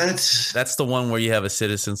 Which one is that? That's the one where you have a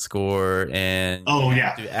citizen score and you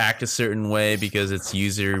have to act a certain way because it's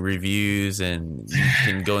user reviews and you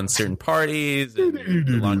can go in certain parties and you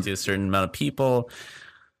belong to a certain amount of people.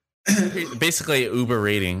 Basically Uber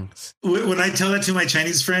ratings. When I tell that to my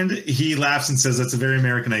Chinese friend, he laughs and says that's a very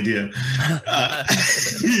American idea. I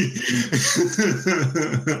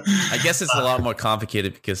guess it's a lot more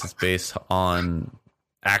complicated because it's based on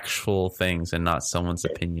actual things and not someone's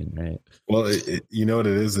opinion, right? Well, you know what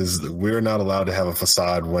it is we're not allowed to have a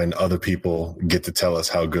facade when other people get to tell us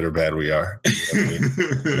how good or bad we are. You know what I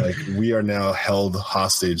mean? Like we are now held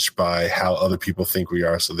hostage by how other people think we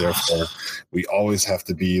are. So therefore we always have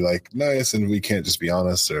to be like nice and we can't just be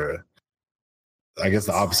honest, or I guess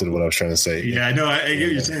the opposite of what I was trying to say. Yeah, I know. I get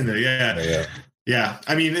what you're saying there. Yeah. Yeah,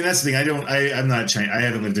 I mean, and that's the thing. I'm not China. I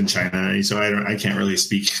haven't lived in China, so I can't really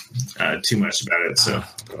speak too much about it. So,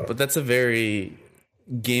 but that's a very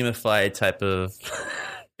gamified type of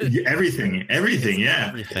everything. Yeah,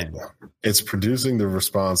 everything. It's producing the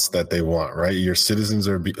response that they want, right? Your citizens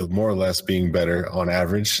are more or less being better on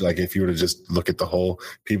average. Like if you were to just look at the whole,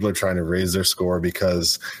 people are trying to raise their score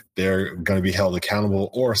because they're going to be held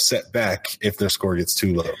accountable or set back if their score gets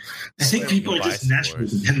too low. I think people are just naturally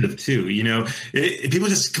competitive too. People are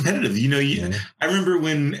just competitive. I remember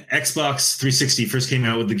when Xbox 360 first came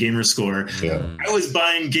out with the gamer score. Yeah. I was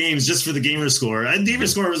buying games just for the gamer score. The gamer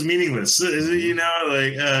score was meaningless,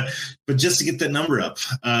 but just to get that number up,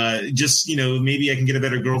 maybe I can get a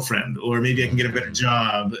better girlfriend, or maybe I can get a better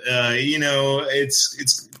job.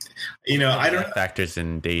 It's I don't factors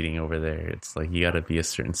in dating over there. It's like you got to be a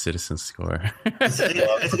certain citizen score. That's a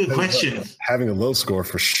good question. Having a low score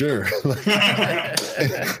for sure.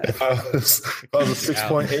 if I was a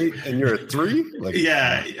 6.8 and you're a 3,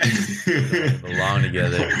 belong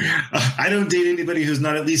together. I don't date anybody who's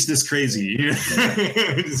not at least this crazy.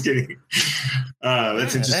 Just kidding.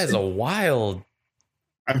 That's interesting. That is a wild.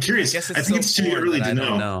 I'm curious. I think it's too early to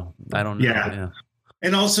know. I don't know. Yeah.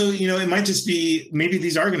 And also, it might just be, maybe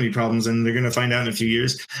these are going to be problems and they're going to find out in a few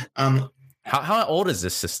years. How old is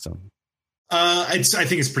this system? I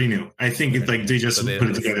think it's pretty new. I think it's like they just put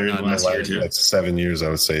it together in the last year or two. It's 7 years, I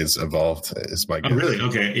would say, it's evolved. It's my guess. Oh, really?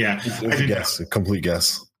 Okay. Yeah. A complete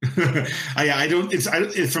guess. I don't.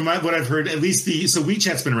 From what I've heard, at least so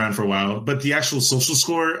WeChat's been around for a while, but the actual social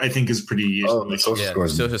score I think is pretty. The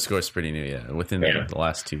social score is pretty new. Yeah, within the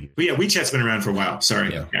last 2 years. But yeah, WeChat's been around for a while.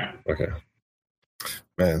 Sorry. Yeah. Okay.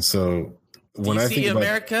 Man, so Do you see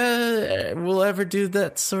America will ever do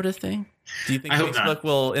that sort of thing? Do you think Facebook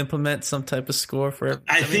will implement some type of score for it?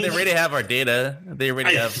 I mean, they already have our data. They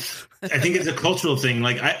already have. I think it's a cultural thing.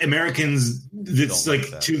 Like Americans, it's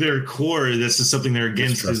like to their core, this is something they're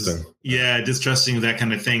against. Distrusting of that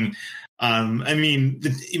kind of thing. I mean,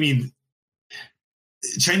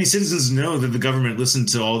 Chinese citizens know that the government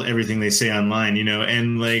listens to everything they say online,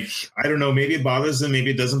 and like, I don't know, maybe it bothers them, maybe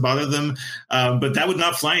it doesn't bother them. But that would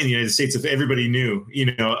not fly in the United States if everybody knew,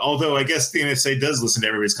 although I guess the NSA does listen to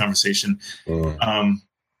everybody's conversation.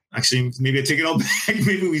 Actually, maybe I take it all back.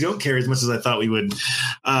 Maybe we don't care as much as I thought we would.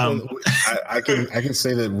 I can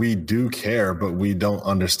say that we do care, but we don't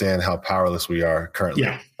understand how powerless we are currently.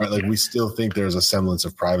 Yeah. Right? Like we still think there's a semblance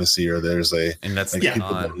of privacy, or there's and that's like people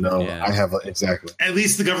don't know. Yeah. I have exactly. At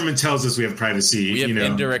least the government tells us we have privacy. We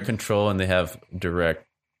have indirect control, and they have direct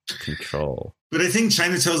control. But I think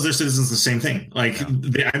China tells their citizens the same thing. Like,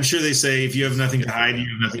 I'm sure they say, if you have nothing to hide, you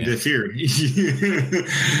have nothing to fear.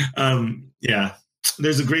 Yeah.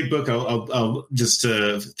 There's a great book. I'll just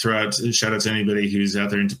throw out a shout out to anybody who's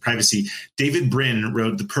out there into privacy. David Brin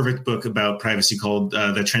wrote the perfect book about privacy called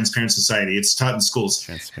The Transparent Society. It's taught in schools.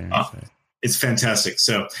 It's fantastic.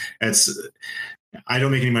 So I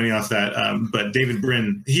don't make any money off that. But David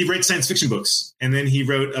Brin, he writes science fiction books. And then he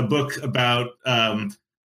wrote a book about, anyway,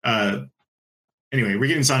 we're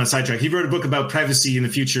getting on a sidetrack. He wrote a book about privacy in the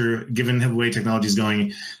future, given the way technology is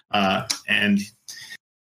going. And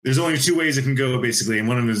there's only two ways it can go, basically, and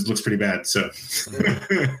one of them looks pretty bad. So,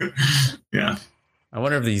 yeah. I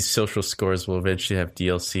wonder if these social scores will eventually have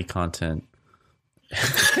DLC content.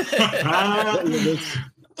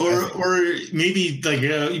 Or maybe like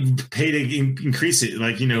pay to increase it,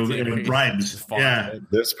 like bribes. Yeah,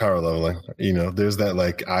 there's power leveling. There's that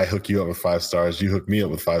like I hook you up with 5 stars, you hook me up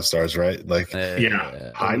with 5 stars, right? Like,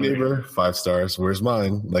 hi neighbor, 5 stars. Where's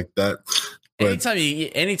mine? Like that. But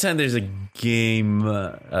anytime there's a game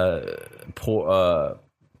part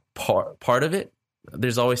of it,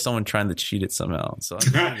 there's always someone trying to cheat it somehow. So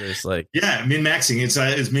there's like min-maxing. It's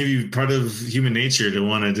maybe part of human nature to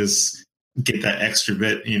want to just get that extra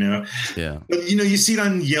bit, Yeah. But you see it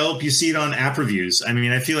on Yelp, you see it on app reviews. I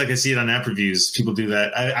mean, I feel like I see it on app reviews. People do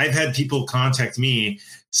that. I've had people contact me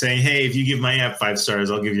saying, "Hey, if you give my app 5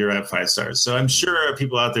 stars, I'll give your app 5 stars." So I'm sure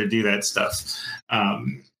people out there do that stuff.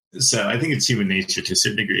 So I think it's human nature to a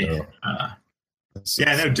certain degree.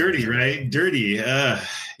 Dirty, right? Dirty.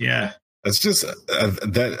 Yeah. It's just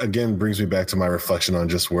that again brings me back to my reflection on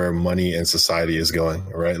just where money and society is going,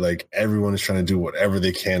 right? Like everyone is trying to do whatever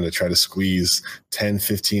they can to try to squeeze 10,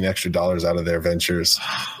 15 extra dollars out of their ventures,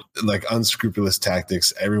 like unscrupulous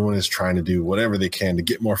tactics. Everyone is trying to do whatever they can to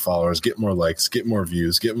get more followers, get more likes, get more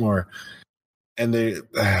views, get more. And they,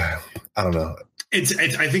 I don't know. I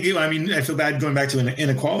feel bad going back to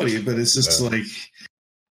inequality, but it's just like,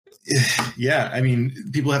 I mean,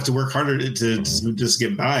 people have to work harder to just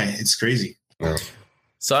get by. It's crazy. Yeah.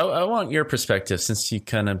 So I want your perspective, since you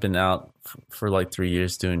kind of been out for like 3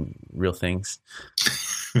 years doing real things.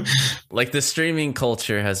 Like the streaming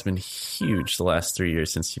culture has been huge the last 3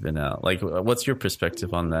 years since you've been out. Like, what's your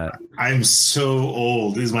perspective on that? I'm so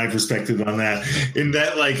old is my perspective on that. In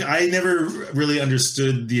that, like, I never really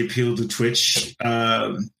understood the appeal to Twitch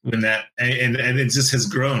when that, and it just has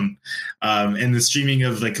grown. And the streaming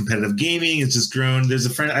of like competitive gaming has just grown.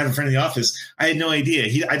 I have a friend in the office. I had no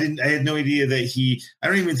idea. I had no idea that I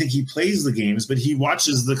don't even think he plays the games, but he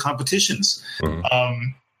watches the competitions.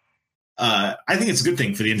 Mm-hmm. I think it's a good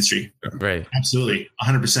thing for the industry. Right. Absolutely.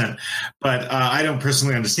 100%. But I don't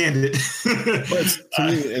personally understand it. To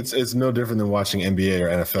me, it's no different than watching NBA or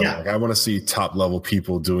NFL. Yeah. Like, I want to see top level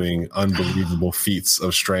people doing unbelievable feats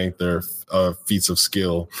of strength or feats of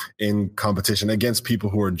skill in competition against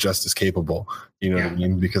people who are just as capable. You know what I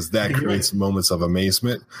mean? Because that creates moments of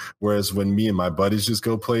amazement. Whereas when me and my buddies just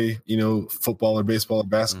go play, football or baseball or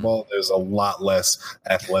basketball, there's a lot less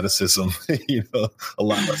athleticism, a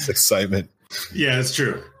lot less excitement. Yeah, it's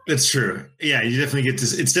true. It's true. Yeah, you definitely get to.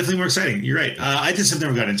 It's definitely more exciting. You're right. I just have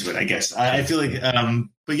never got into it, I guess. I feel like,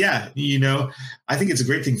 but yeah, I think it's a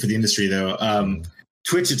great thing for the industry, though.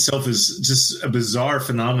 Twitch itself is just a bizarre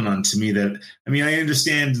phenomenon to me that, I mean, I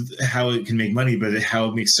understand how it can make money, but how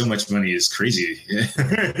it makes so much money is crazy.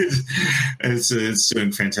 It's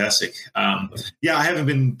doing fantastic. I haven't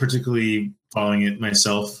been particularly following it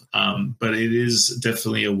myself, but it is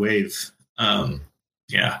definitely a wave. And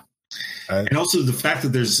also the fact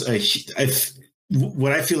that there's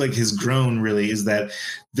what I feel like has grown really is that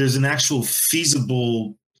there's an actual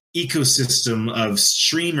feasible ecosystem of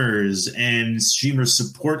streamers and streamer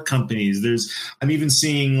support companies. I'm even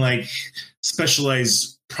seeing like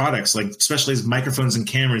specialized products, like specialized microphones and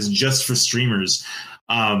cameras just for streamers.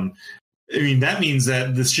 I mean, that means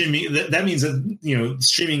that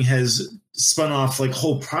streaming has spun off like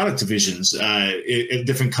whole product divisions at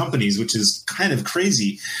different companies, which is kind of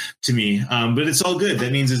crazy to me. But it's all good.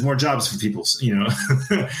 That means there's more jobs for people,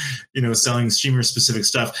 selling streamer specific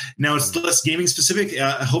stuff. Now it's less gaming specific.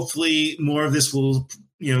 Hopefully more of this will,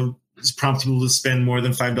 prompt people to spend more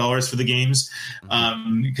than $5 for the games,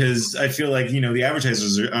 because I feel like the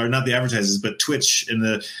advertisers are not the advertisers, but Twitch and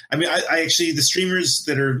the streamers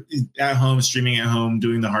that are at home streaming at home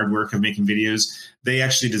doing the hard work of making videos, they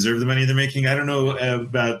actually deserve the money they're making. I don't know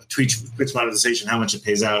about Twitch monetization, how much it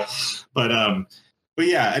pays out, but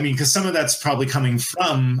yeah, I mean, because some of that's probably coming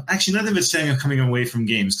from, actually none of it's coming away from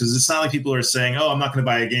games, because it's not like people are saying, oh, I'm not going to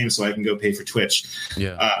buy a game so I can go pay for Twitch.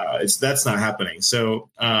 Yeah, that's not happening. So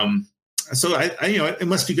it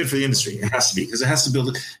must be good for the industry. It has to be, because it has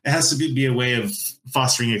to be a way of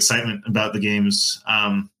fostering excitement about the games.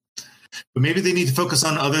 But maybe they need to focus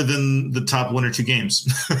on other than the top 1 or 2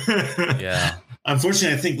 games. Yeah.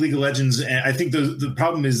 Unfortunately, I think League of Legends, and I think the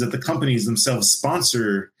problem is that the companies themselves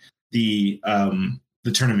sponsor the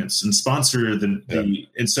tournaments and sponsor and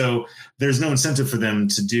so there's no incentive for them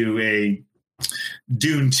to do a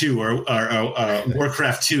Dune 2 or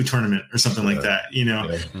Warcraft 2 tournament or something like that.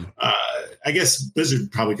 I guess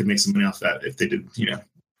Blizzard probably could make some money off that if they did.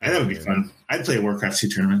 That would be fun. I'd play a Warcraft 2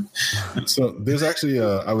 tournament. So there's actually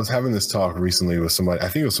I was having this talk recently with somebody. I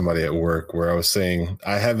think it was somebody at work, where I was saying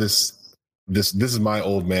I have this is my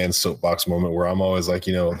old man soapbox moment where I'm always like,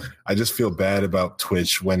 I just feel bad about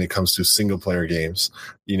Twitch when it comes to single player games,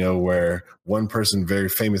 where one person very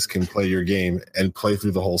famous can play your game and play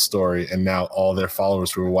through the whole story. And now all their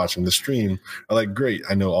followers who are watching the stream are like, great,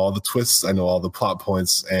 I know all the twists, I know all the plot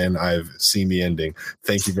points, and I've seen the ending.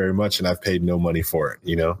 Thank you very much. And I've paid no money for it,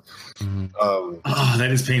 Mm-hmm. That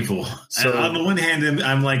is painful. So, on the one hand,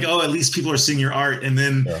 I'm like, oh, at least people are seeing your art. And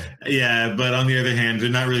then, but on the other hand, they're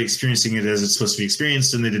not really experiencing it as it's supposed to be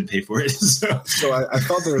experienced, and they didn't pay for it. So I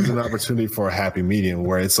thought there was an opportunity for a happy medium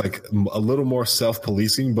where it's like a little more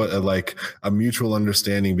self-policing, but like a mutual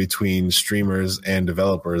understanding between streamers and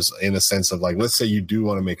developers, in a sense of like, let's say you do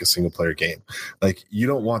want to make a single player game. Like, you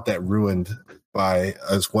don't want that ruined by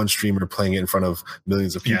as one streamer playing it in front of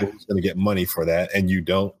millions of people who's going to get money for that, and you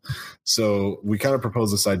don't. So we kind of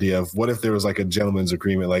proposed this idea of, what if there was like a gentleman's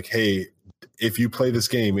agreement, like, hey, if you play this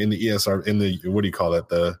game in the ESR, in the, what do you call it,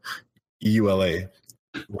 the EULA,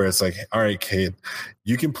 where it's like, all right, kid,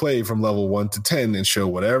 you can play from level 1 to 10 and show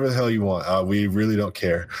whatever the hell you want. We really don't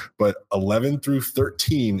care. But 11 through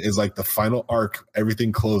 13 is like the final arc.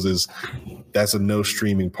 Everything closes. That's a no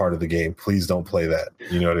streaming part of the game. Please don't play that.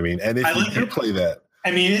 You know what I mean? And if you do play that,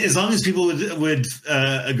 I mean, as long as people would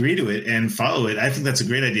agree to it and follow it, I think that's a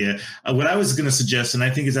great idea. What I was going to suggest, and I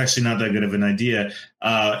think it's actually not that good of an idea,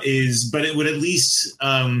 but it would at least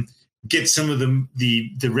get some of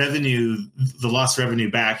the revenue, the lost revenue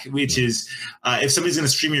back, which is if somebody's going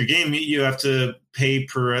to stream your game, you have to pay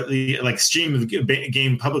per, like, stream the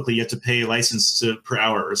game publicly, you have to pay a license per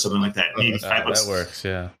hour or something like that. Maybe $5. That works,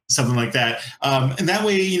 yeah. Something like that. And that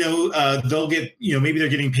way, they'll get, maybe they're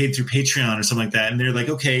getting paid through Patreon or something like that. And they're like,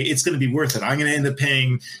 okay, it's going to be worth it. I'm going to end up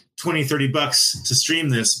paying $20-$30 to stream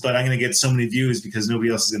this, but I'm going to get so many views because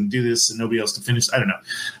nobody else is going to do this and nobody else can finish. I don't know.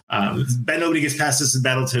 Nobody gets past this in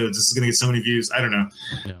Battletoads. This is going to get so many views. I don't know.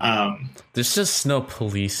 Yeah. There's just no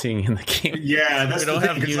policing in the game. Yeah, that's we don't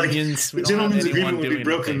have unions. Like, the gentleman's agreement will be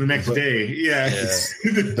broken the next day. Yeah.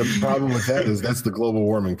 The problem with that is that's the global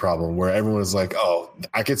warming problem, where everyone is like, oh,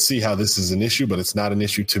 I could see how this is an issue, but it's not an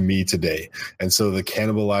issue to me today. And so the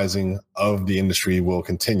cannibalizing of the industry will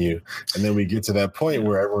continue. And then we get to that point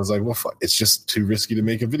where everyone's like, well, fuck, it's just too risky to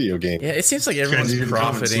make a video game. Yeah, it seems like everyone's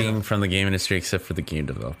profiting from the game industry except for the game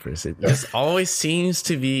developers. It just always seems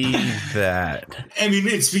to be that. I mean,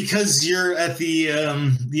 it's because you're at the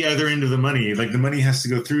other end of the money. Like, the money has to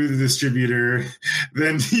go through the distributor,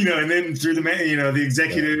 then and then through the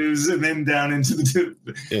executives, and then down into the.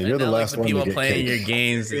 Yeah, you're the last one. People playing your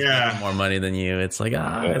games, making more money than you. It's like,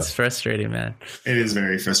 it's frustrating, man. It is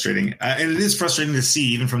very frustrating, and it is frustrating to see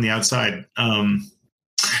even from the outside.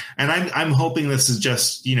 And I'm hoping this is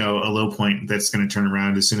just, a low point that's going to turn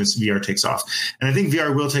around as soon as VR takes off. And I think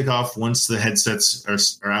VR will take off once the headsets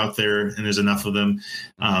are out there and there's enough of them.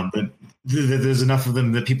 But there's enough of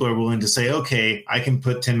them that people are willing to say, okay, I can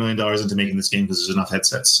put $10 million into making this game because there's enough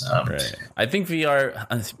headsets. Right. I think VR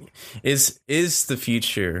is the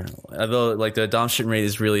future, although like the adoption rate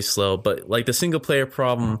is really slow. But like the single player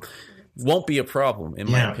problem won't be a problem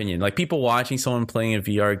in my opinion. Like people watching someone playing a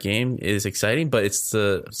VR game is exciting, but it's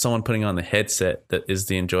someone putting on the headset that is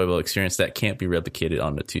the enjoyable experience that can't be replicated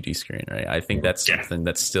on the 2D screen, right? I think that's something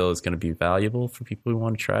that still is going to be valuable for people who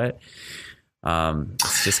want to try it.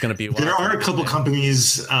 It's just going to be. There are a couple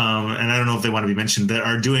companies, and I don't know if they want to be mentioned, that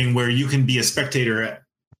are doing where you can be a spectator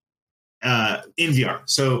in VR.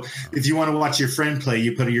 So if you want to watch your friend play,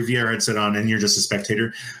 you put your VR headset on and you're just a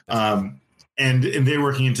spectator. And they're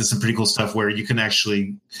working into some pretty cool stuff where you can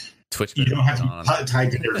actually Twitch. You don't have to be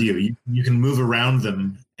tied to their view. You can move around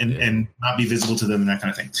them and not be visible to them and that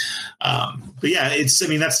kind of thing. But yeah,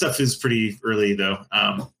 that stuff is pretty early though.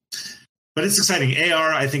 But it's exciting.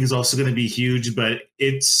 AR, I think, is also going to be huge, but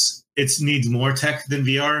it needs more tech than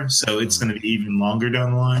VR, so it's going to be even longer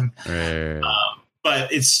down the line. But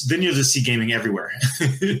then you'll just see gaming everywhere.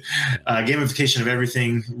 Gamification of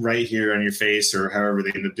everything right here on your face, or however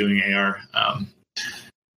they end up doing AR. I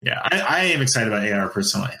am excited about AR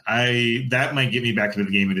personally. That might get me back into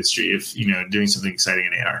the game industry if doing something exciting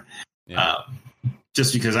in AR.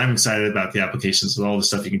 Just because I'm excited about the applications with all the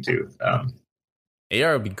stuff you can do. AR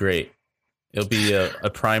would be great. It'll be a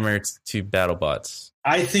primer to BattleBots.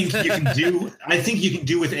 I think you can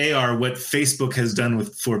do with AR what Facebook has done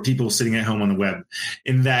for people sitting at home on the web,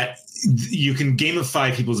 in that you can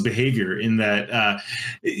gamify people's behavior. In that,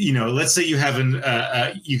 let's say you have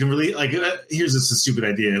you can really here's just a stupid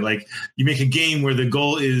idea. Like you make a game where the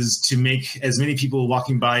goal is to make as many people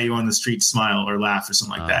walking by you on the street smile or laugh or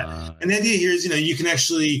something like that. And the idea here is, you can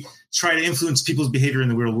actually try to influence people's behavior in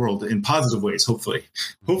the real world in positive ways. Hopefully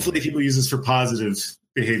people use this for positive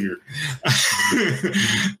behavior.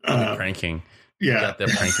 Pranking. Yeah, they're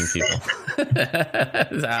pranking people.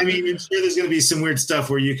 I mean, I'm sure there's going to be some weird stuff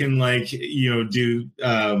where you can do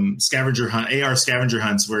scavenger hunt, AR scavenger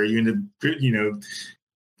hunts, where you end up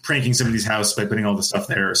pranking somebody's house by putting all the stuff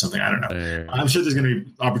there or something. I don't know. I'm sure there's going to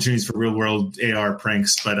be opportunities for real world AR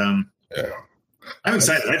pranks, but I'm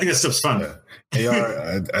excited. I think that stuff's fun.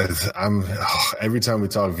 AR, every time we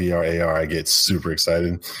talk VR, AR, I get super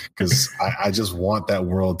excited because I just want that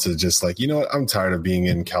world to just I'm tired of being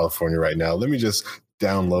in California right now. Let me just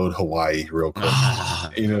download Hawaii real quick.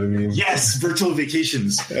 You know what I mean? Yes, virtual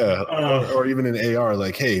vacations. Yeah, or even in AR,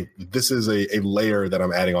 hey, this is a layer that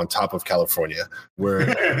I'm adding on top of California, where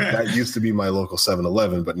that used to be my local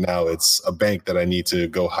 7-Eleven, but now it's a bank that I need to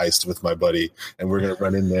go heist with my buddy, and we're gonna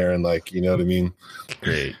run in there and you know what I mean?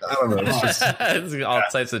 Great. I don't know. It's just it's all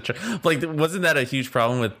types of wasn't that a huge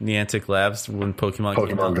problem with Niantic Labs when Pokemon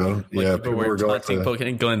came out? Go? People were taunting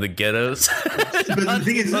Pokemon, going to ghettos. But the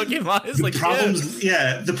thing is, Pokemon is problems.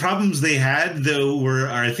 Yeah, the problems they had though are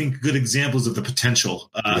I think good examples of the potential.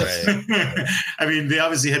 I mean, they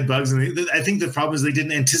obviously had bugs, and I think the problem is they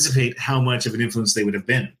didn't anticipate how much of an influence they would have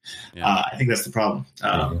been. I think that's the problem.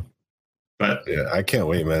 But yeah, I can't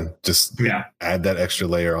wait, man. Just add that extra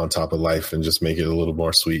layer on top of life and just make it a little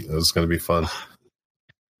more sweet. It's going to be fun.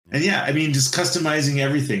 And I mean, just customizing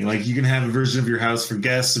everything. Like you can have a version of your house for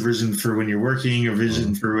guests, a version for when you're working, a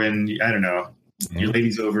version for when, I don't know, your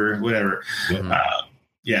lady's over, whatever. I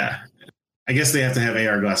guess they have to have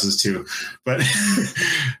AR glasses too, but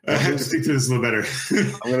I have to speak to this a little better.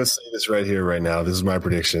 I'm going to say this right here, right now. This is my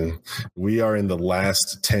prediction. We are in the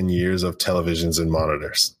last 10 years of televisions and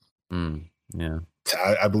monitors. Yeah.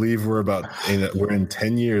 I believe we're in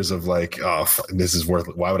 10 years of this is worth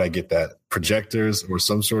it. Why would I get that? Projectors or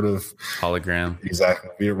some sort of hologram.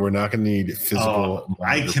 Exactly. We're not going to need physical.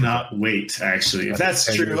 I cannot wait, actually. If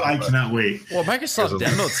that's true, I cannot wait. Well, Microsoft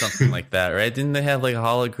demoed something like that, right? Didn't they have a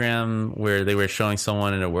hologram where they were showing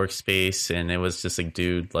someone in a workspace and it was just a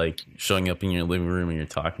dude showing up in your living room and you're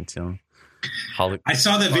talking to him? I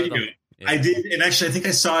saw that video. Yeah. I did, and actually, I think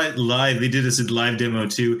I saw it live. They did this in live demo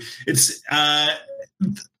too. It's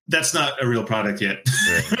that's not a real product yet.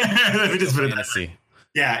 Right. Let me just put it that way.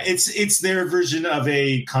 Yeah, it's their version of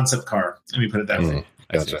a concept car. Let me put it that way.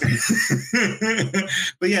 Gotcha.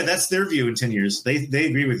 But yeah, that's their view in 10 years. They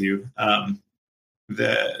agree with you. But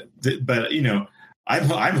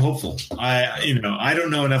I'm hopeful. I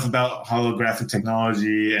don't know enough about holographic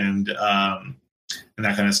technology and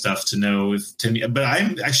that kind of stuff to know if 10. But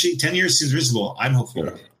I'm actually 10 years seems reasonable. I'm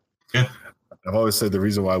hopeful. Yeah. I've always said the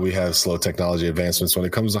reason why we have slow technology advancements when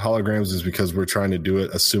it comes to holograms is because we're trying to do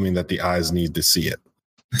it assuming that the eyes need to see it.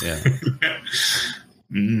 Yeah.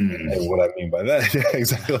 And what I mean by that, yeah,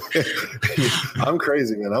 exactly. I'm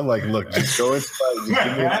crazy, man. I'm look, just go inside, just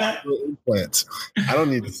give me an implant. I don't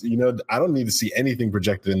need to, I don't need to see anything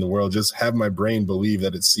projected in the world. Just have my brain believe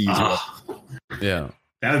that it sees. Yeah.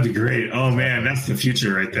 That would be great. Oh man, that's the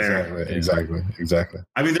future right there. Exactly.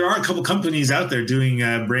 I mean, there are a couple companies out there doing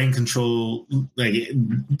brain control, like,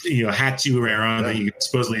 hacks you around that you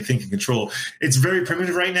supposedly think and control. It's very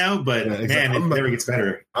primitive right now, but man, it never gets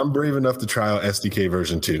better. I'm brave enough to try out SDK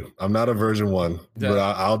version 2. I'm not a version 1, but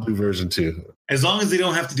I'll do version 2. As long as they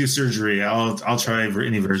don't have to do surgery, I'll try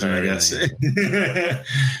any version, I guess.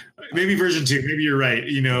 Maybe version 2. Maybe you're right.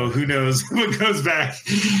 Who knows what goes back.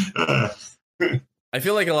 I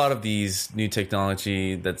feel like a lot of these new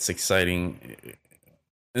technology that's exciting,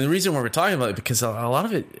 and the reason why we're talking about it, because a lot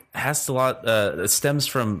of it has it stems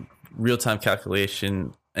from real-time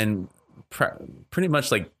calculation and pretty much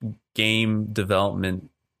like game development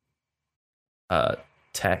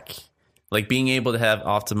tech, like being able to have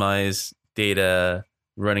optimized data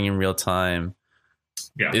running in real time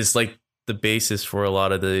is like the basis for a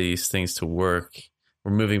lot of these things to work.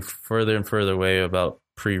 We're moving further and further away about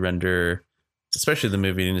pre-render, especially the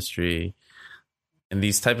movie industry, and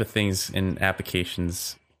these type of things in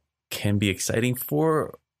applications can be exciting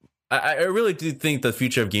for. I really do think the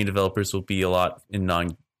future of game developers will be a lot in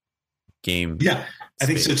non-game. Yeah, I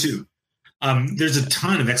think so too. There's a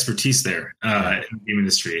ton of expertise there in the game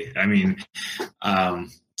industry. I mean,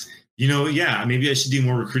 maybe I should do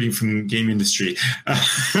more recruiting from game industry.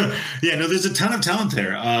 There's a ton of talent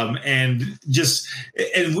there. And to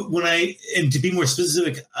be more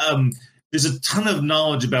specific, there's a ton of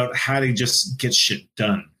knowledge about how to just get shit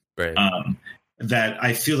done. Right. That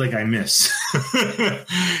I feel like I miss. The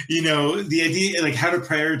idea, like how to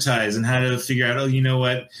prioritize and how to figure out,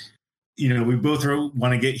 we both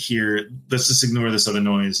want to get here. Let's just ignore this other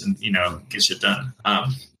noise and, get shit done.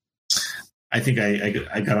 I think I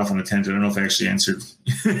got off on a tangent. I don't know if I actually answered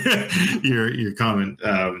your comment.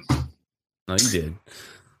 No, you did.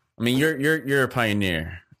 I mean, you're a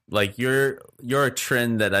pioneer. Like you're a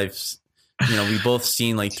trend that we both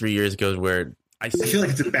seen like 3 years ago, where I feel like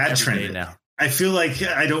it's a bad trend now. I feel like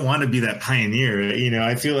I don't want to be that pioneer.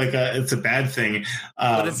 I feel like it's a bad thing.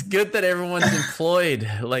 But it's good that everyone's employed.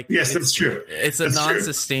 Like, yes, that's true. It's a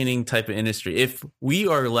non-sustaining type of industry. If we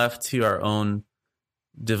are left to our own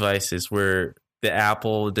devices, where the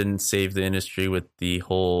Apple didn't save the industry with the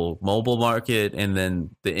whole mobile market, and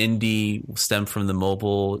then the indie stemmed from the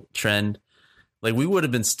mobile trend, like we would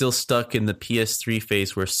have been still stuck in the PS3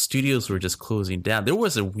 phase where studios were just closing down. There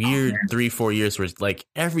was a weird 3-4 years where like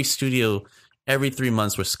every studio every 3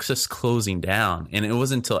 months was just closing down. And it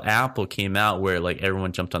wasn't until Apple came out where like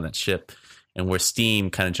everyone jumped on that ship, and where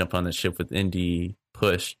Steam kind of jumped on that ship with indie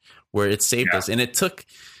push, where it saved us. And it took,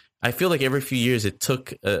 I feel like every few years it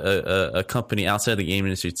took a company outside the game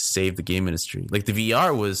industry to save the game industry. Like the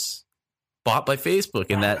VR was bought by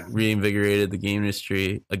Facebook, and that reinvigorated the game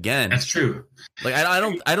industry again. That's true. Like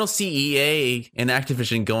I don't see EA and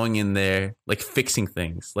Activision going in there like fixing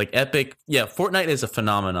things. Like Epic, Fortnite is a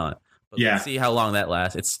phenomenon. But let's see how long that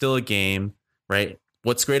lasts. It's still a game, right?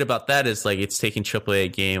 What's great about that is like it's taking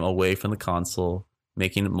AAA game away from the console,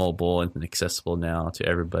 making it mobile and accessible now to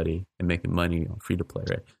everybody, and making money free to play,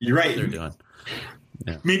 right? You're right. That's what they're doing.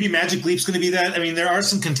 Yeah. Maybe Magic Leap's going to be that. I mean, there are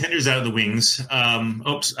some contenders out of the wings. I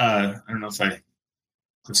don't know if I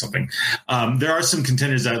clicked something. There are some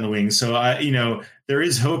contenders out in the wings. So, there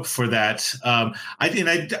is hope for that.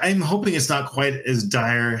 I'm hoping it's not quite as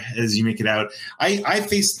dire as you make it out. I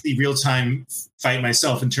faced the real-time fight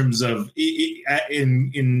myself in terms of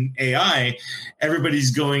in AI, everybody's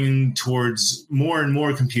going towards more and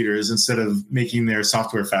more computers instead of making their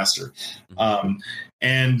software faster. And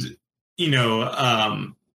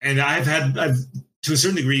I've to a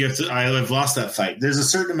certain degree, I've lost that fight. There's a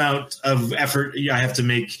certain amount of effort I have to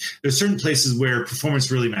make. There's certain places where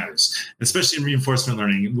performance really matters, especially in reinforcement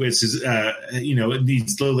learning, which is, it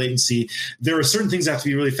needs low latency. There are certain things that have to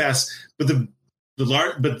be really fast, but the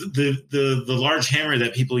large hammer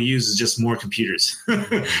that people use is just more computers.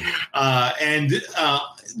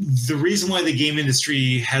 The reason why the game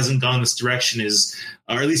industry hasn't gone this direction is,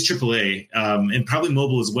 or at least AAA, and probably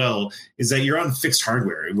mobile as well, is that you're on fixed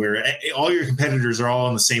hardware where all your competitors are all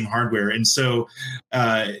on the same hardware. And so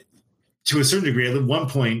to a certain degree, at one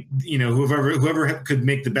point, whoever could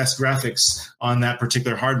make the best graphics on that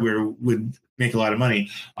particular hardware would make a lot of money.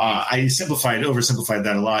 I oversimplified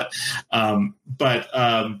that a lot.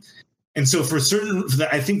 And so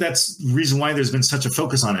I think that's the reason why there's been such a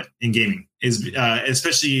focus on it in gaming, is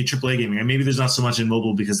especially AAA gaming. And maybe there's not so much in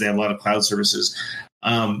mobile because they have a lot of cloud services.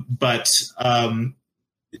 But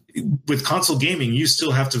with console gaming, you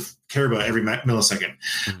still have to care about every millisecond.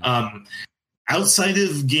 outside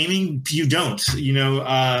of gaming, you don't.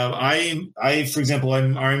 I for example,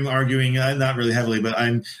 I'm arguing not really heavily, but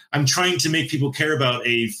I'm trying to make people care about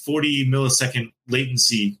a 40 millisecond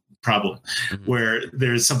latency problem, where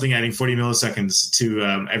there's something adding 40 milliseconds to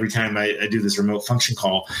every time I do this remote function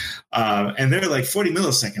call, and they're like 40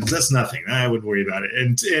 milliseconds. That's nothing. I wouldn't worry about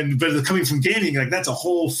it. But coming from gaming, like that's a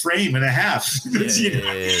whole frame and a half. It's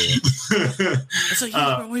like,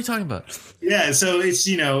 what are you talking about? Yeah, so it's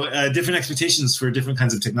different expectations for different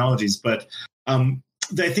kinds of technologies, but I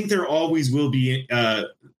think there always will be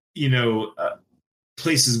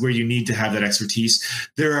places where you need to have that expertise.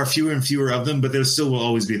 There are fewer and fewer of them, but there still will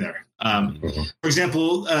always be there. For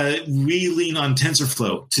example, we lean on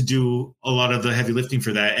TensorFlow to do a lot of the heavy lifting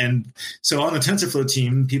for that. And so on the TensorFlow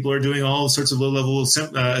team, people are doing all sorts of low-level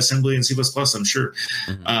assembly in C++, I'm sure.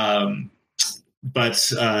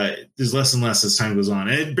 But there's less and less as time goes on.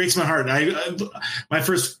 It breaks my heart. My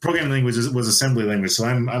first programming language was assembly language, so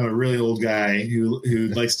I'm a really old guy who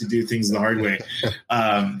likes to do things the hard way.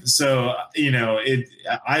 I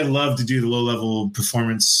love to do the low level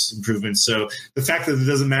performance improvements. So the fact that it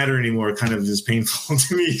doesn't matter anymore kind of is painful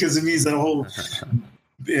to me, because it means that a whole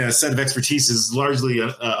set of expertise is largely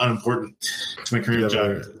unimportant to my current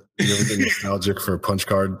job. You ever get nostalgic for punch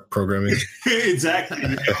card programming? Exactly.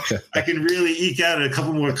 I can really eke out a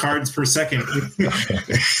couple more cards per second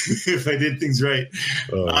if I did things right.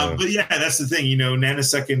 But yeah, that's the thing.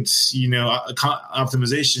 Nanosecond,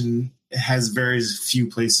 optimization has very few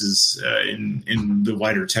places in the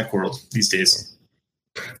wider tech world these days.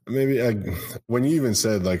 Maybe when you even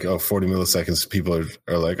said 40 milliseconds, people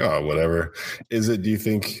are like, oh, whatever. Do you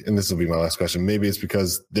think, and this will be my last question, maybe it's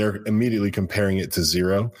because they're immediately comparing it to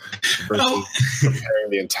 0 versus comparing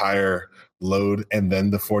the entire load and then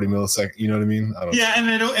the 40 millisecond, you know what I mean?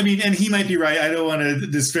 And he might be right. I don't want to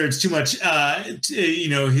disparage too much.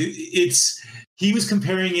 He was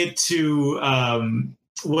comparing it to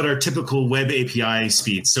what are typical web API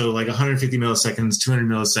speeds. So like 150 milliseconds, 200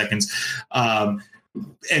 milliseconds.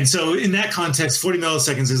 And so in that context, 40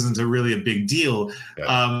 milliseconds isn't really a big deal.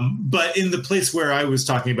 Yeah. But in the place where I was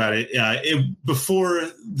talking about it, before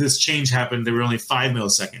this change happened, there were only 5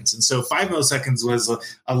 milliseconds. And so 5 milliseconds was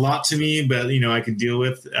a lot to me, but, I could deal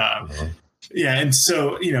with. Yeah. And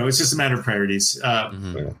so, it's just a matter of priorities.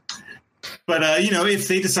 But, if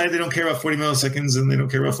they decide they don't care about 40 milliseconds, and they don't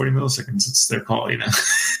care about 40 milliseconds, it's their call,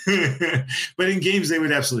 But in games, they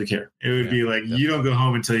would absolutely care. It would be like, you don't go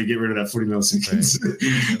home until you get rid of that 40 milliseconds.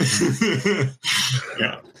 Right.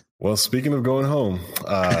 Yeah. Well, speaking of going home,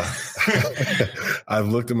 I've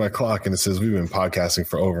looked at my clock and it says we've been podcasting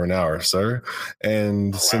for over an hour, sir.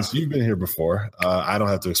 And since you've been here before, I don't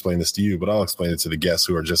have to explain this to you, but I'll explain it to the guests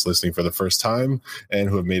who are just listening for the first time and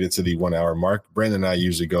who have made it to the 1 hour mark. Brandon and I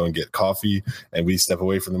usually go and get coffee, and we step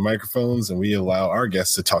away from the microphones and we allow our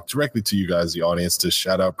guests to talk directly to you guys, the audience, to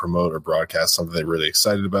shout out, promote, or broadcast something they're really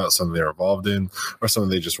excited about, something they're involved in, or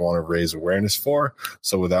something they just want to raise awareness for.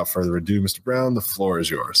 So without further ado, Mr. Brown, the floor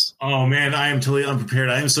is yours. Oh, man, I am totally unprepared.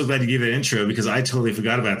 I am so glad you gave that intro, because I totally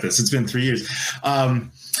forgot about this. It's been 3 years.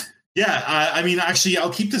 Actually,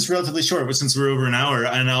 I'll keep this relatively short, but since we're over an hour,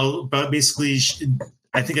 and I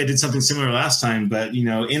think I did something similar last time, but,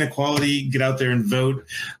 inequality, get out there and vote.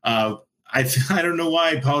 I don't know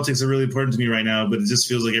why politics are really important to me right now, but it just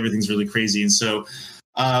feels like everything's really crazy. And so,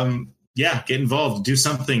 get involved, do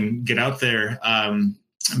something, get out there.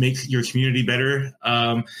 Make your community better,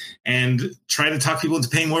 and try to talk people into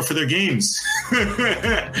paying more for their games.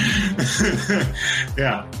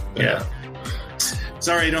 Yeah.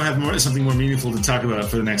 Sorry, I don't have something more meaningful to talk about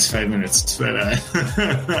for the next 5 minutes. But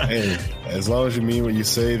hey, as long as you mean what you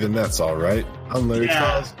say, then that's all right. I'm Larry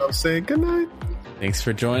Charles. I'm saying good night. Thanks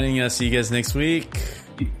for joining us. See you guys next week.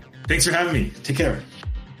 Thanks for having me. Take care.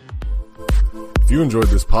 If you enjoyed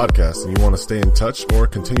this podcast and you want to stay in touch or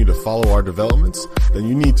continue to follow our developments, then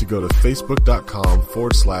you need to go to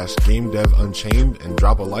facebook.com/GameDevUnchained and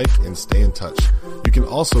drop a like and stay in touch. You can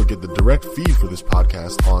also get the direct feed for this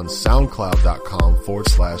podcast on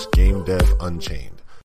soundcloud.com/GameDevUnchained.